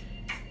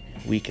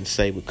 we can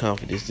say with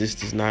confidence this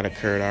does not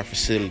occur at our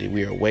facility.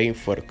 We are waiting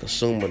for the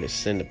consumer to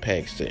send the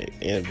packs to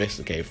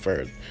investigate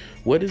further.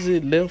 What is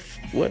left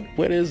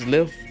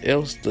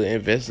else to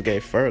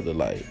investigate further?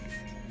 Like,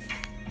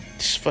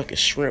 just fucking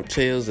shrimp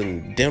tails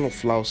and dental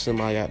floss in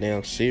my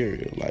goddamn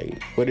cereal.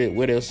 Like,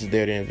 what else is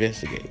there to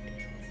investigate?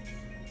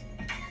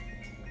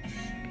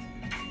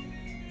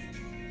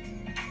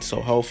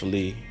 So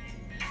hopefully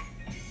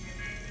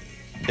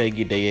they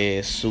get their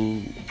ass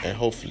sued, and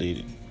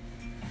hopefully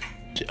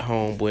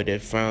homeboy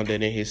that found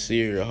that in his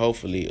cereal,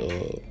 hopefully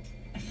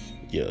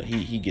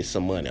he gets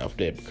some money off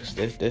that, because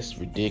that's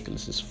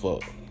ridiculous as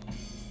fuck.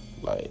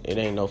 Like, it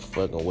ain't no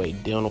fucking way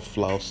dental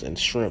floss and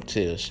shrimp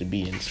tails should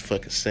be in this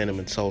fucking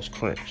Cinnamon Toast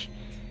Crunch.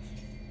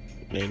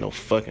 There ain't no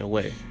fucking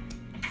way.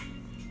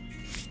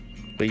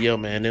 But yo,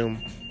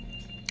 man,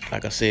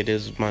 like I said,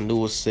 this is my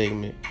newest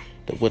segment,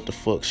 the What the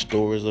Fuck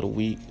Stories of the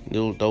Week.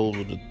 Those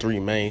were the 3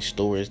 main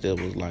stories that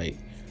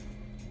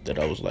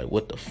I was like,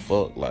 what the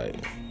fuck? Like,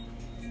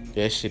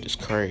 that shit is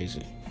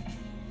crazy.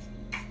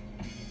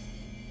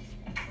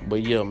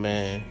 But yeah,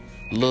 man,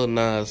 Lil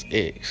Nas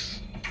X.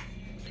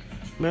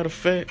 Matter of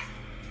fact,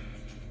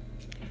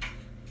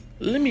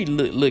 let me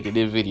look at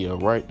this video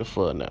right the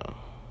fuck now.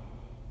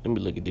 Let me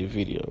look at this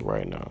video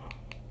right now.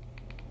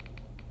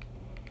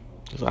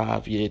 Cause I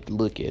have yet to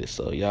look at it,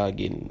 so y'all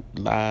getting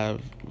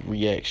live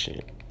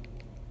reaction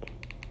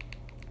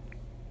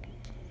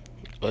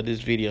of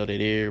this video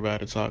that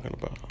everybody talking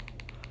about.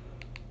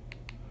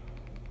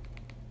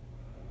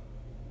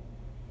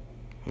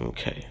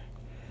 Okay,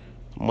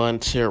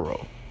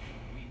 Montero.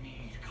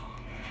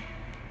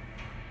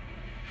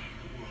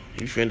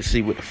 You finna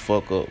see what the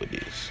fuck up with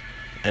this,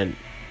 and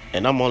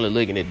I'm only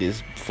looking at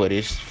this for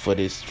the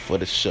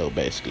show,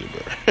 basically,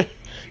 bro.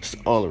 It's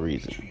the only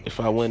reason. If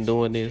I wasn't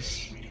doing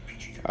this,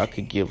 I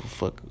could give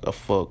a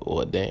fuck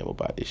or a damn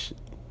about this shit.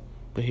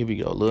 But here we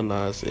go, Lil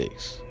Nas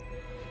X.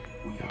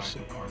 We hide the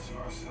parts of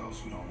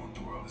ourselves we don't want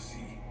the world to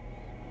see.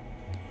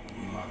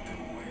 We lock them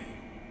away.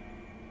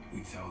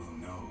 We tell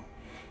them no.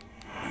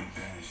 We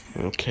banish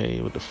them. Okay,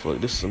 what the fuck?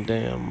 This is some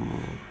damn.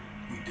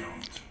 We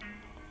don't.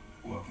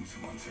 Welcome to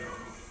Montero.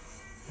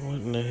 What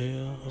in the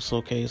hell? It's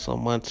okay. So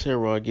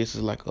Montero, I guess,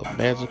 is like a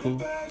magical. You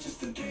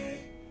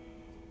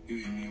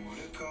hit me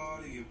with a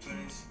call to your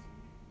place.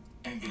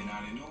 Ain't been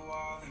out in a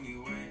while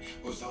anyway.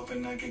 Was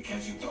hoping I could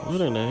catch you.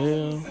 What in the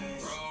hell?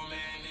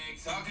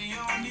 Talking, you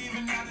don't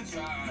even have to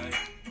try.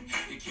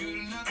 You're cute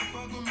enough to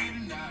fuck with me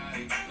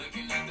tonight.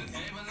 Looking at the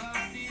table, all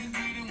I see is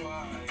bleeding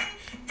white.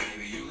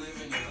 Baby, you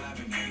live in the life,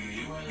 and nigga,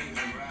 you ain't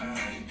living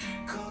right.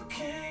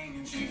 Cocaine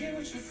and drinking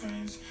with your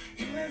friends.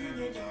 You live in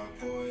the dark,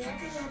 boy, I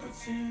cannot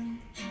pretend.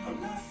 I'm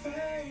not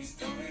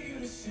faced, only you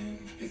to sin.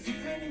 If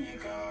you've been in your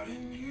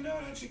garden, you know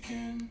that you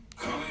can.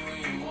 Call me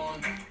when you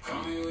want,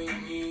 call me when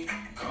you need.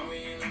 Call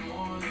me in the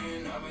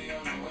morning, I'll be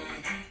on the way.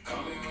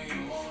 Call me when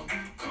you want,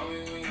 call me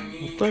when you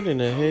need. What in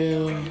the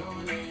hell?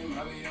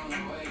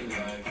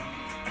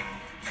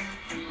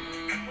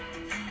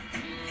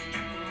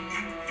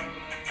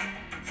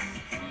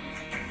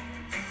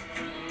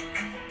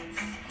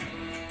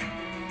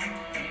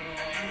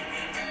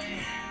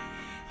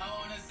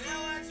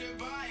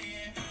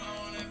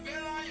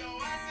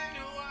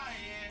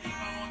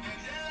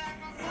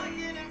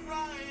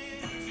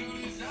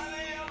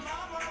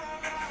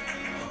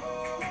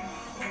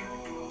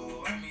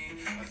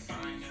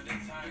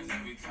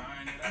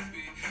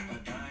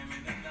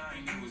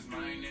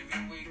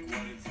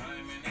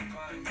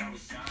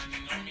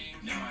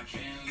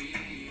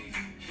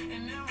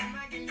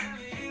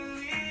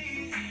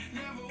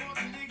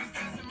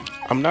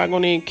 I'm not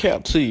gonna even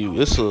cap to you.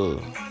 It's a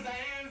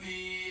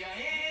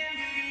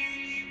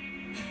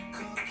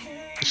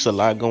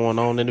lot going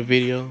on in the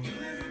video.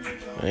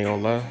 I ain't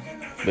gonna lie,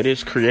 but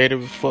it's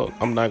creative as fuck.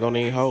 I'm not gonna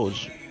even hold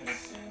you.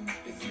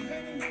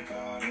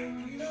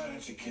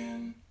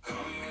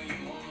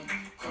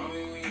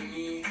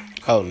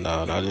 Oh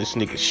no, this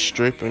nigga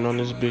stripping on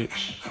this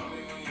bitch.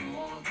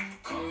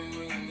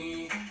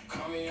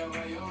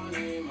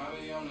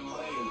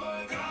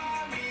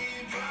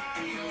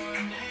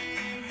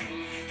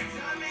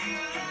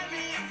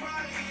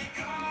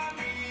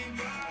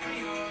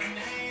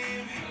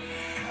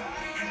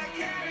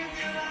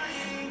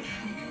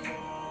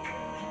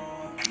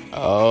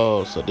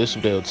 Oh, so this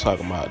what they were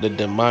talking about, the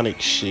demonic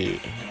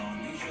shit.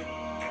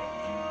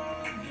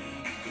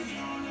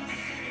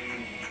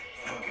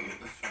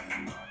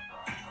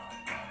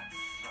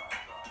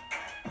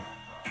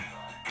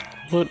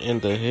 What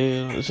in the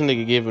hell? This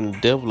nigga giving the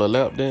devil a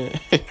lap dance?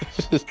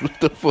 What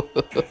the fuck?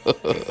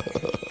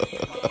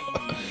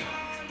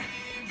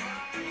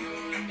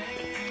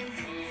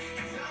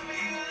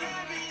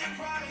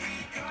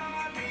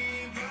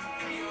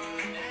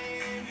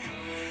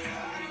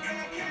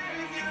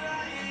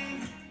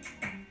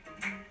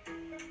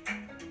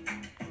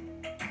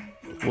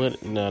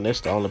 What? Nah,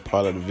 that's the only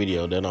part of the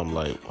video that I'm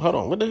like, hold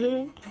on, what the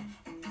hell?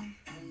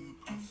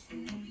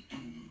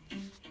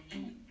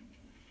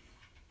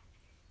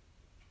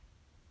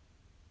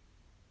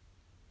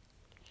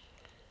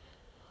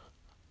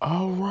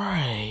 All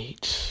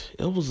right,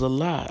 it was a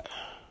lot,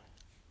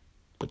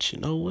 but you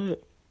know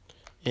what?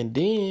 And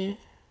then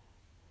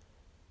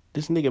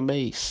this nigga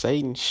made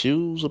Satan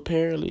shoes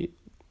apparently.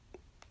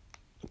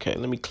 Okay,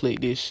 let me click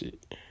this shit.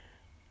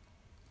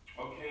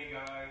 Okay,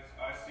 guys,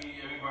 I see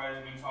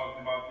everybody's been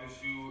talking about this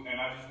shoe, and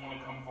I just want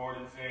to come forward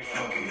and say,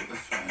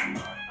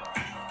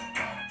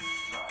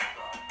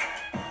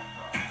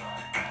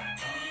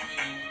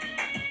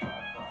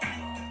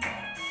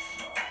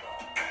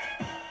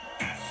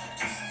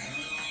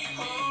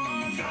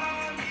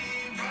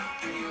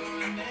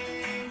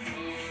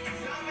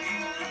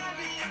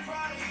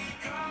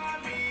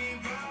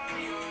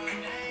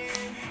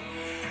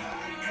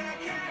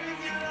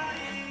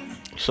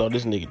 So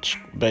this nigga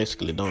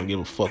basically don't give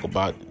a fuck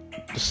about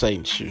the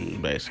Satan shoes,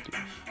 basically.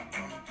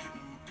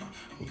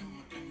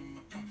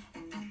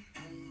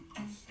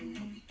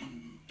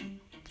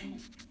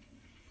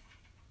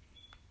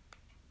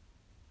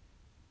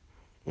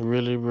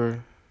 Really, bro?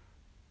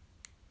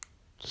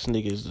 This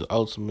nigga is the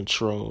ultimate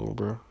troll,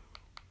 bro.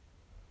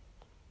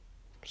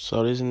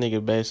 So this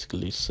nigga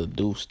basically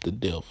seduced the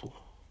devil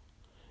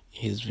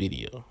in his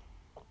video.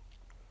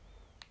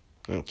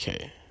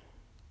 Okay.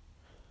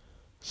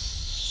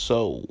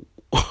 So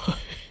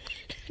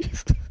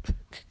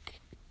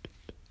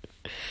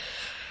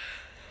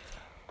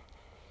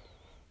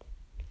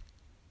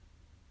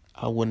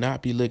I would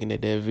not be looking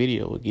at that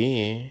video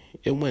again.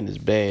 It wasn't as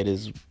bad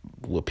as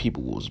what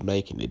people was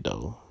making it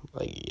though.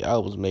 Like I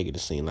was making it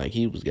seem like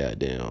he was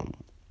goddamn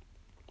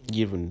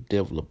giving the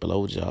devil a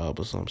blowjob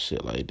or some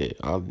shit like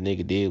that. All the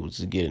nigga did was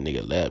just get a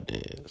nigga lap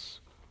dance.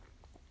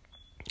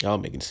 Y'all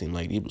making it seem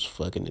like he was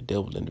fucking the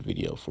devil in the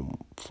video from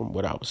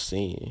what I was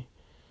seeing.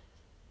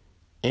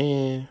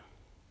 And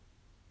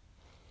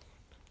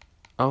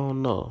I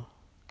don't know.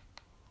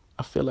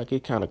 I feel like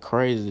it kind of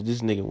crazy that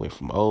this nigga went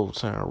from Old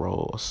Town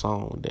Road, a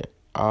song that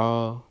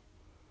all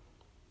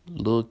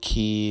little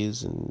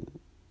kids and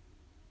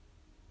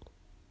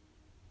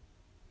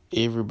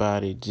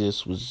everybody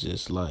just was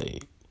just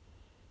like,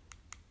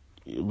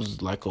 it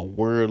was like a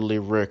worldly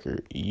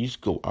record. You used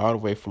to go all the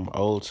way from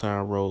Old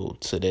Town Road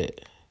to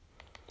that.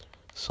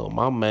 So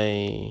my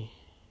main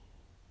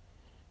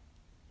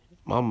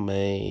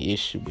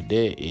issue with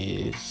that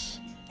is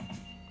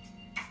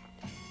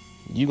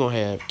you gonna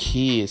have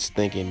kids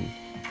thinking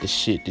the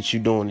shit that you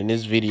doing in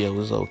this video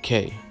is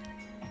okay.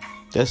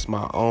 That's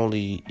my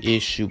only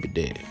issue with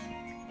that.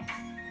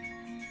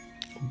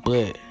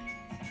 But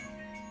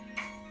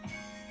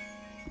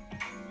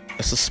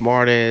it's a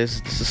smart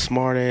ass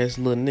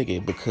little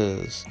nigga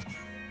because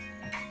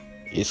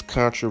it's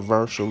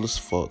controversial as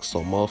fuck.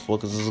 So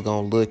motherfuckers is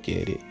gonna look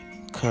at it.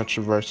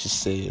 Controversy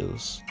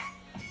sells.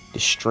 The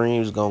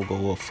streams gonna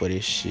go up for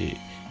this shit.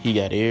 He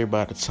got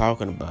everybody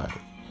talking about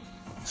it.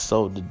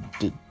 So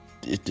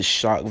the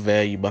shock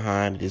value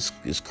behind it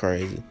is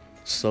crazy.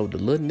 So the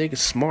little nigga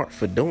smart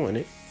for doing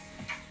it.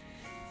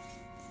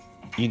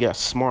 You got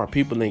smart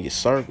people in your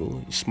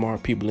circle,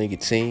 smart people in your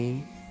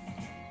team.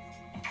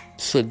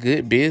 It's a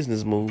good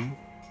business move.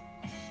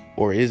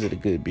 Or is it a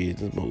good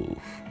business move?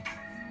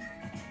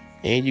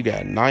 And you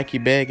got Nike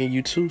bagging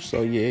you too,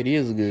 so yeah, it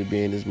is a good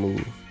business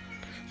move.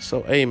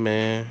 So hey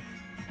man,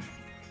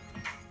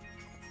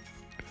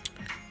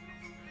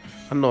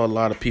 I know a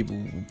lot of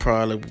people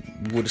probably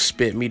would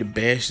expect me to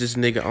bash this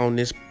nigga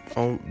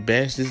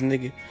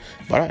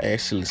but I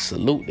actually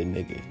salute the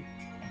nigga.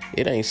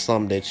 It ain't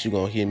something that you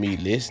gonna hear me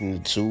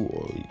listening to,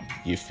 or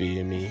you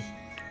feel me,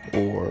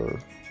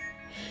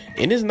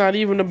 and it's not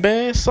even a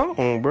bad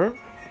song, bro.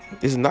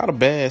 It's not a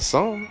bad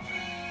song,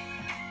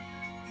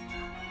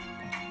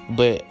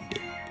 but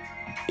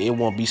it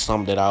won't be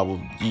something that I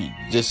would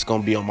just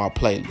gonna be on my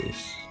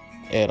playlist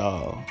at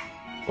all,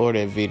 or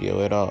that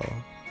video at all.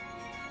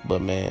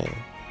 But man,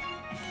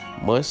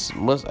 much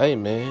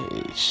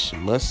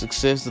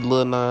success to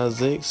Lil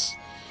Nas X.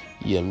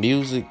 Your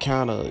music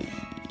kinda,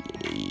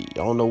 I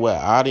don't know what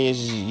audience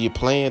you're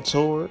playing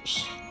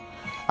towards.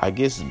 I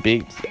guess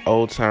Big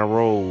Old Town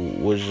Road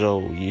was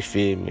you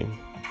feel me?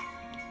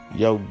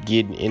 Yo,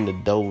 getting in the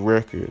dough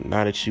record.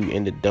 Now that you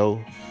in the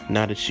dough,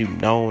 now that you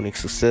known and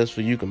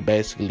successful, you can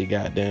basically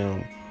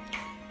goddamn,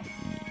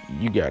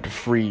 you got the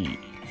free,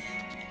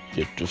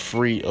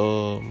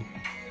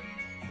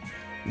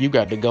 you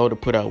got to go to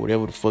put out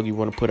whatever the fuck you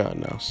want to put out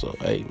now. So,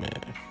 hey,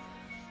 man,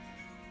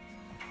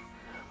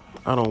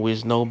 I don't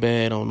wish no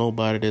bad on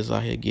nobody that's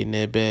out here getting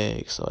that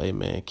bag. So, hey,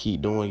 man,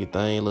 keep doing your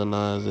thing, Lil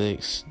Nas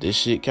X. This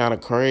shit kind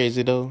of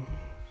crazy, though.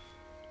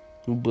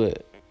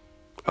 But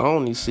I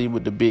only see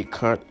with the big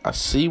I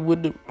see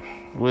with the,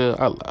 well,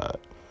 I lied.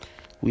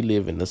 We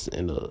live in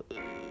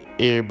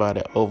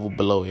everybody over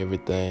below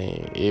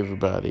everything.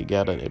 Everybody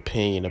got an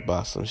opinion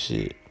about some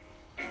shit.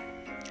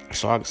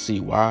 So I can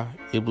see why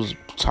it was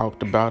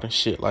talked about and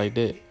shit like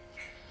that.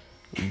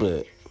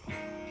 But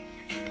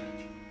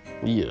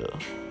yeah,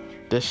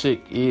 that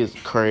shit is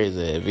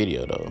crazy at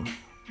video though.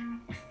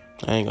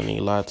 I ain't gonna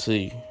even lie to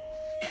you.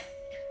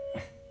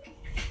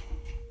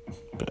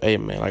 But hey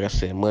man, like I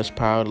said, much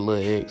power to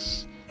Lil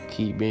X.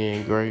 Keep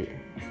being great.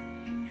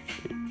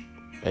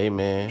 Hey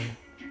man.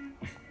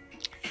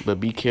 But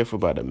be careful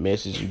about the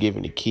message you're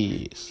giving the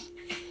kids.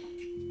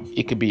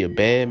 It could be a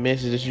bad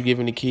message that you're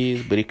giving the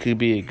kids, but it could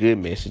be a good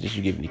message that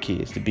you're giving the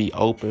kids. To be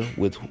open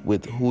with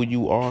who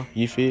you are,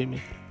 you feel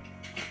me?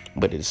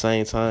 But at the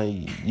same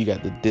time, you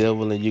got the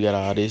devil and you got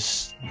all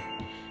this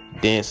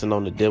dancing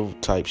on the devil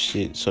type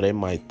shit. So they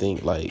might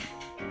think like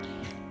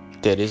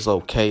that it's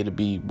okay to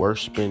be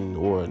worshiping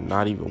or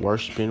not even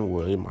worshiping,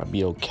 or it might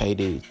be okay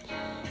to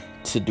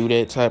do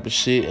that type of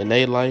shit in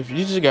their life. You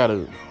just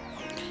gotta,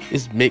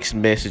 it's mixed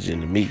messaging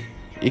to me.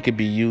 It could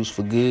be used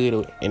for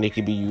good and it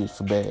could be used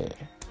for bad.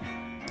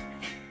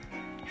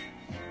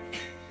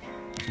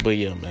 But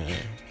yeah, man,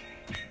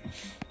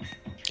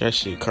 that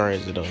shit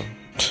crazy though.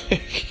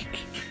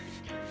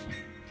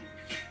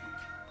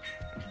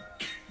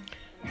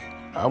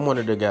 I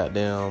wanted to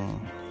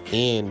goddamn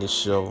end this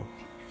show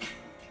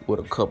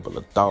with a couple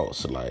of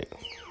thoughts. Like,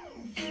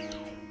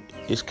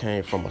 this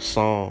came from a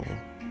song,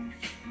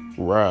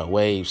 Rod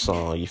Wave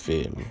song, you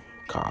feel me,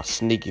 called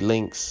Sneaky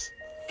Links.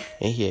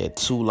 And he had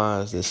two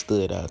lines that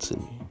stood out to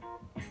me.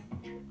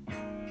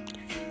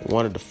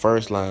 One of the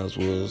first lines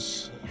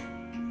was,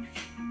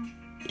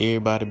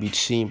 everybody be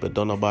cheating, but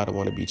don't nobody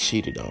want to be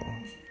cheated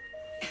on.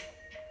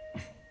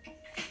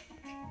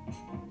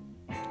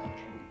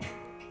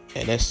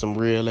 And that's some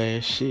real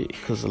ass shit,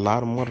 because a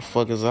lot of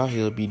motherfuckers out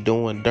here be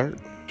doing dirt.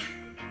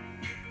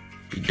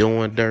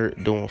 doing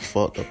dirt, doing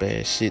fucked up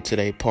ass shit to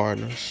their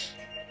partners,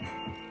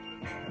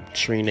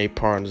 treating their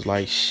partners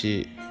like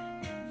shit,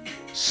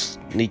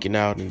 sneaking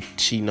out and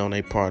cheating on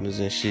their partners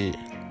and shit.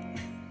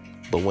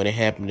 But when it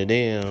happened to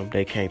them,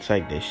 they can't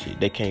take that shit.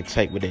 They can't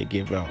take what they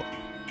give out.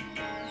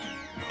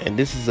 And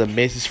this is a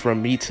message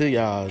from me to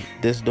y'all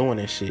that's doing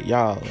that shit.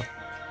 Y'all,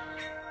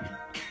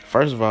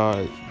 first of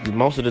all,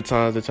 most of the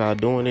times that y'all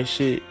doing this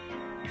shit,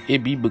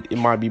 it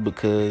might be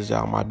because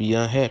y'all might be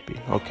unhappy.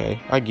 Okay,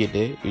 I get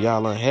that. If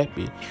y'all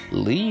unhappy,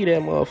 leave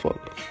that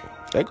motherfucker.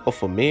 They go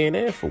for men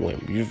and for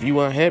women. If you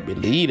unhappy,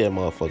 leave that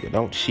motherfucker.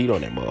 Don't cheat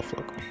on that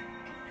motherfucker.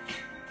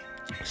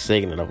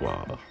 Second of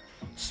all,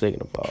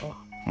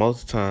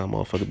 most of the time,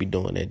 motherfucker be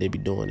doing that. They be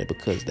doing it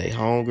because they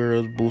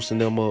homegirls boosting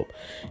them up.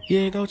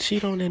 Yeah, go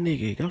cheat on that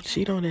nigga. Go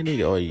cheat on that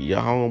nigga. Or your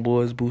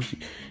homeboys boost you.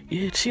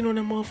 Yeah, cheat on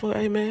that motherfucker.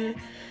 Hey, man.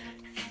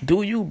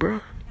 Do you,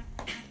 bro?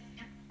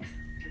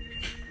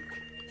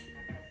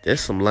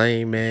 That's some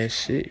lame ass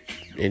shit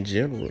in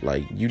general.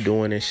 Like, you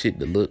doing that shit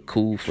to look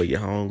cool for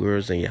your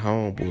homegirls and your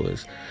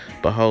homeboys.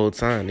 But whole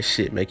time, this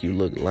shit make you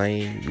look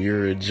lame.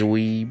 You're a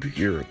dweeb.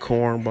 You're a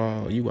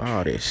cornball. You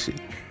all that shit.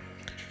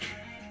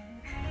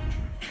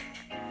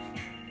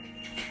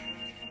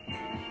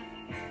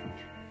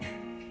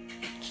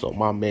 So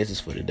my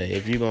message for today,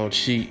 if you gonna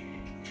cheat,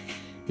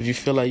 if you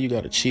feel like you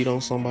gotta cheat on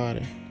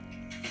somebody,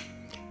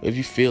 if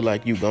you feel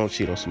like you gonna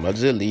cheat on somebody,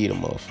 just leave the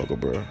motherfucker,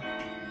 bro.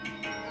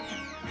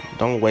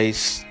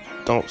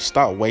 Don't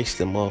stop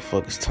wasting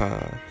motherfuckers'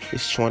 time.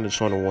 It's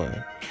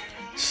 2021.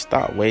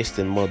 Stop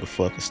wasting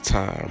motherfuckers'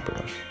 time,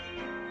 bro.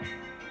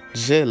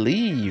 Just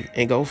leave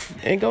and go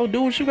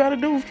do what you gotta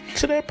do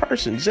to that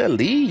person. Just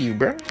leave,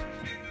 bro.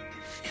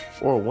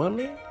 Or a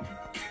woman.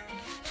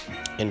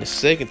 And the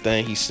second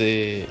thing he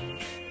said,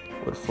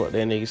 what the fuck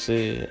that nigga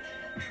said?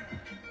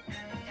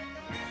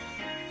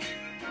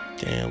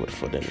 Damn, what the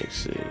fuck that nigga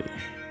said?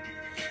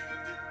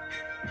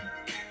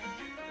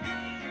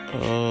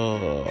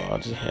 Oh, I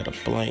just had a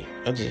blank.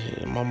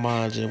 My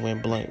mind just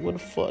went blank. What the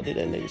fuck did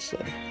that nigga say?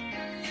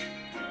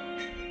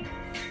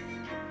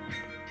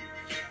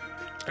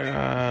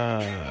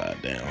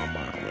 Damn, my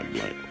mind went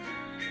blank.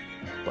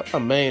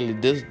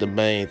 But this is the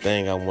main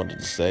thing I wanted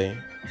to say.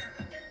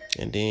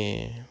 And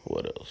then,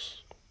 what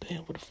else? Damn,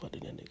 what the fuck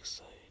did that nigga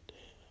say?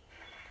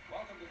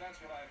 Welcome to That's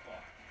What I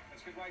Thought.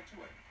 Let's get right to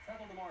it.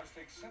 Travel to Mars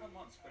takes 7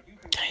 months, but you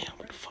can... Damn,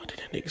 what the fuck did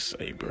that nigga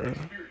say, bro?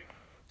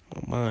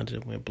 My mind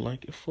just went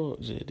blank as fuck,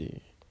 just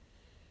did.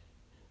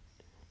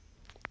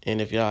 And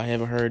if y'all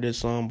haven't heard this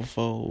song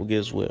before, well,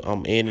 guess what?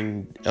 I'm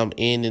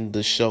ending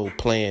the show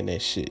playing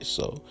that shit.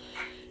 So,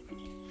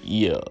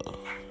 yeah.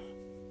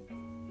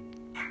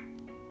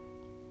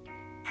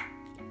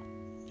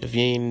 If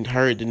you ain't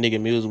heard the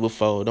nigga music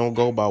before, don't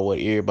go by what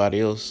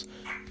everybody else.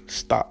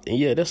 Stop. And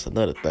yeah, that's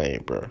another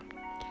thing, bro.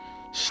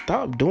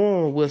 Stop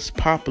doing what's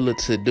popular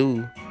to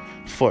do.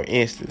 For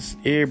instance,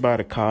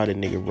 everybody call the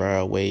nigga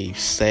Rod Wave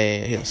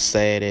sad. He's a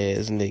sad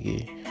ass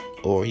nigga.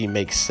 Or he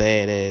makes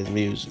sad ass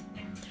music.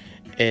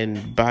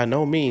 And by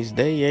no means,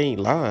 they ain't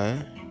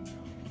lying.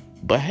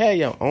 But have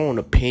your own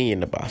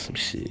opinion about some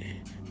shit.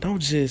 Don't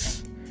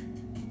just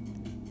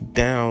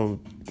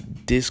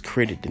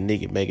discredit the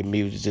nigga making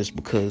music just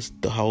because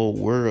the whole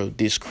world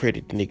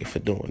discredit the nigga for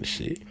doing the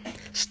shit.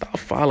 Stop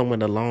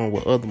following along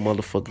what other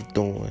motherfuckers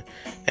doing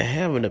and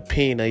have an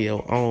opinion of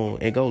your own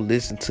and go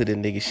listen to the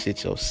nigga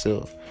shit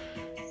yourself.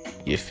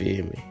 You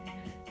feel me?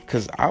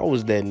 Cause I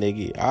was that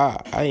nigga.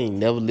 I ain't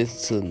never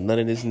listened to none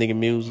of this nigga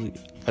music.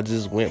 I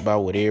just went by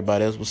what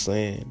everybody else was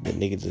saying. The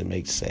nigga just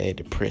make sad,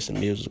 depressing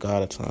music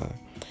all the time.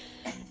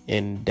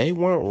 And they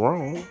weren't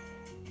wrong.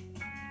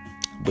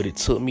 But it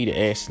took me to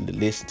actually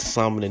listen to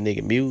some of the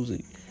nigga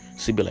music.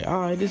 So be like,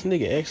 alright, this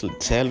nigga actually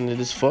talented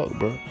as fuck,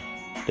 bro.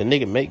 The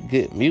nigga make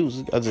good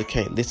music. I just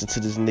can't listen to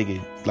this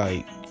nigga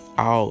like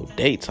all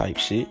day type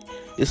shit.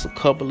 It's a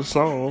couple of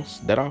songs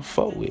that I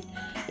fuck with.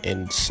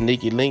 And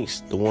Sneaky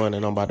Links, the one that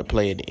I'm about to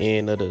play at the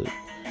end of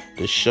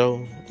the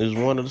show, is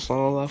one of the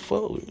songs I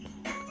fuck with.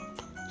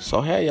 So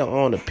have your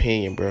own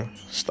opinion, bro.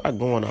 Stop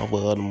going off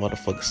what other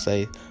motherfuckers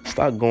say.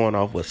 Stop going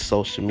off what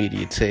social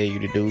media tell you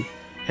to do.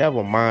 Have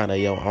a mind of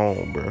your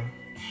own, bro.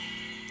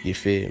 You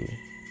feel me?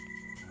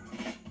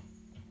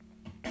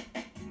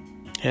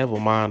 Have a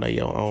mind of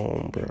your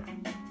own, bro.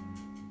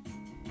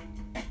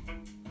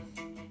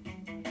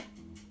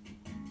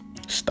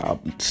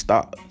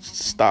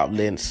 Stop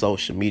letting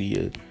social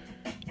media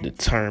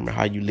determine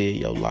how you live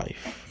your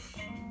life.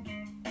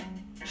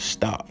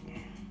 Stop.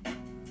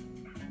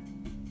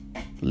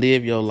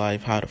 Live your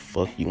life how the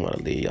fuck you want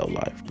to live your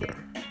life, bro.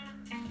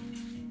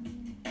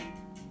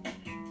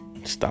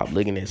 Stop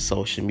looking at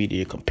social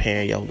media,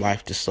 comparing your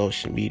life to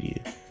social media.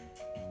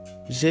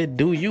 Just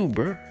do you,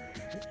 bro.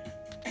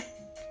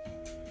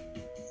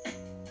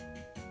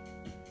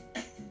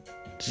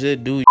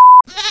 Just do you.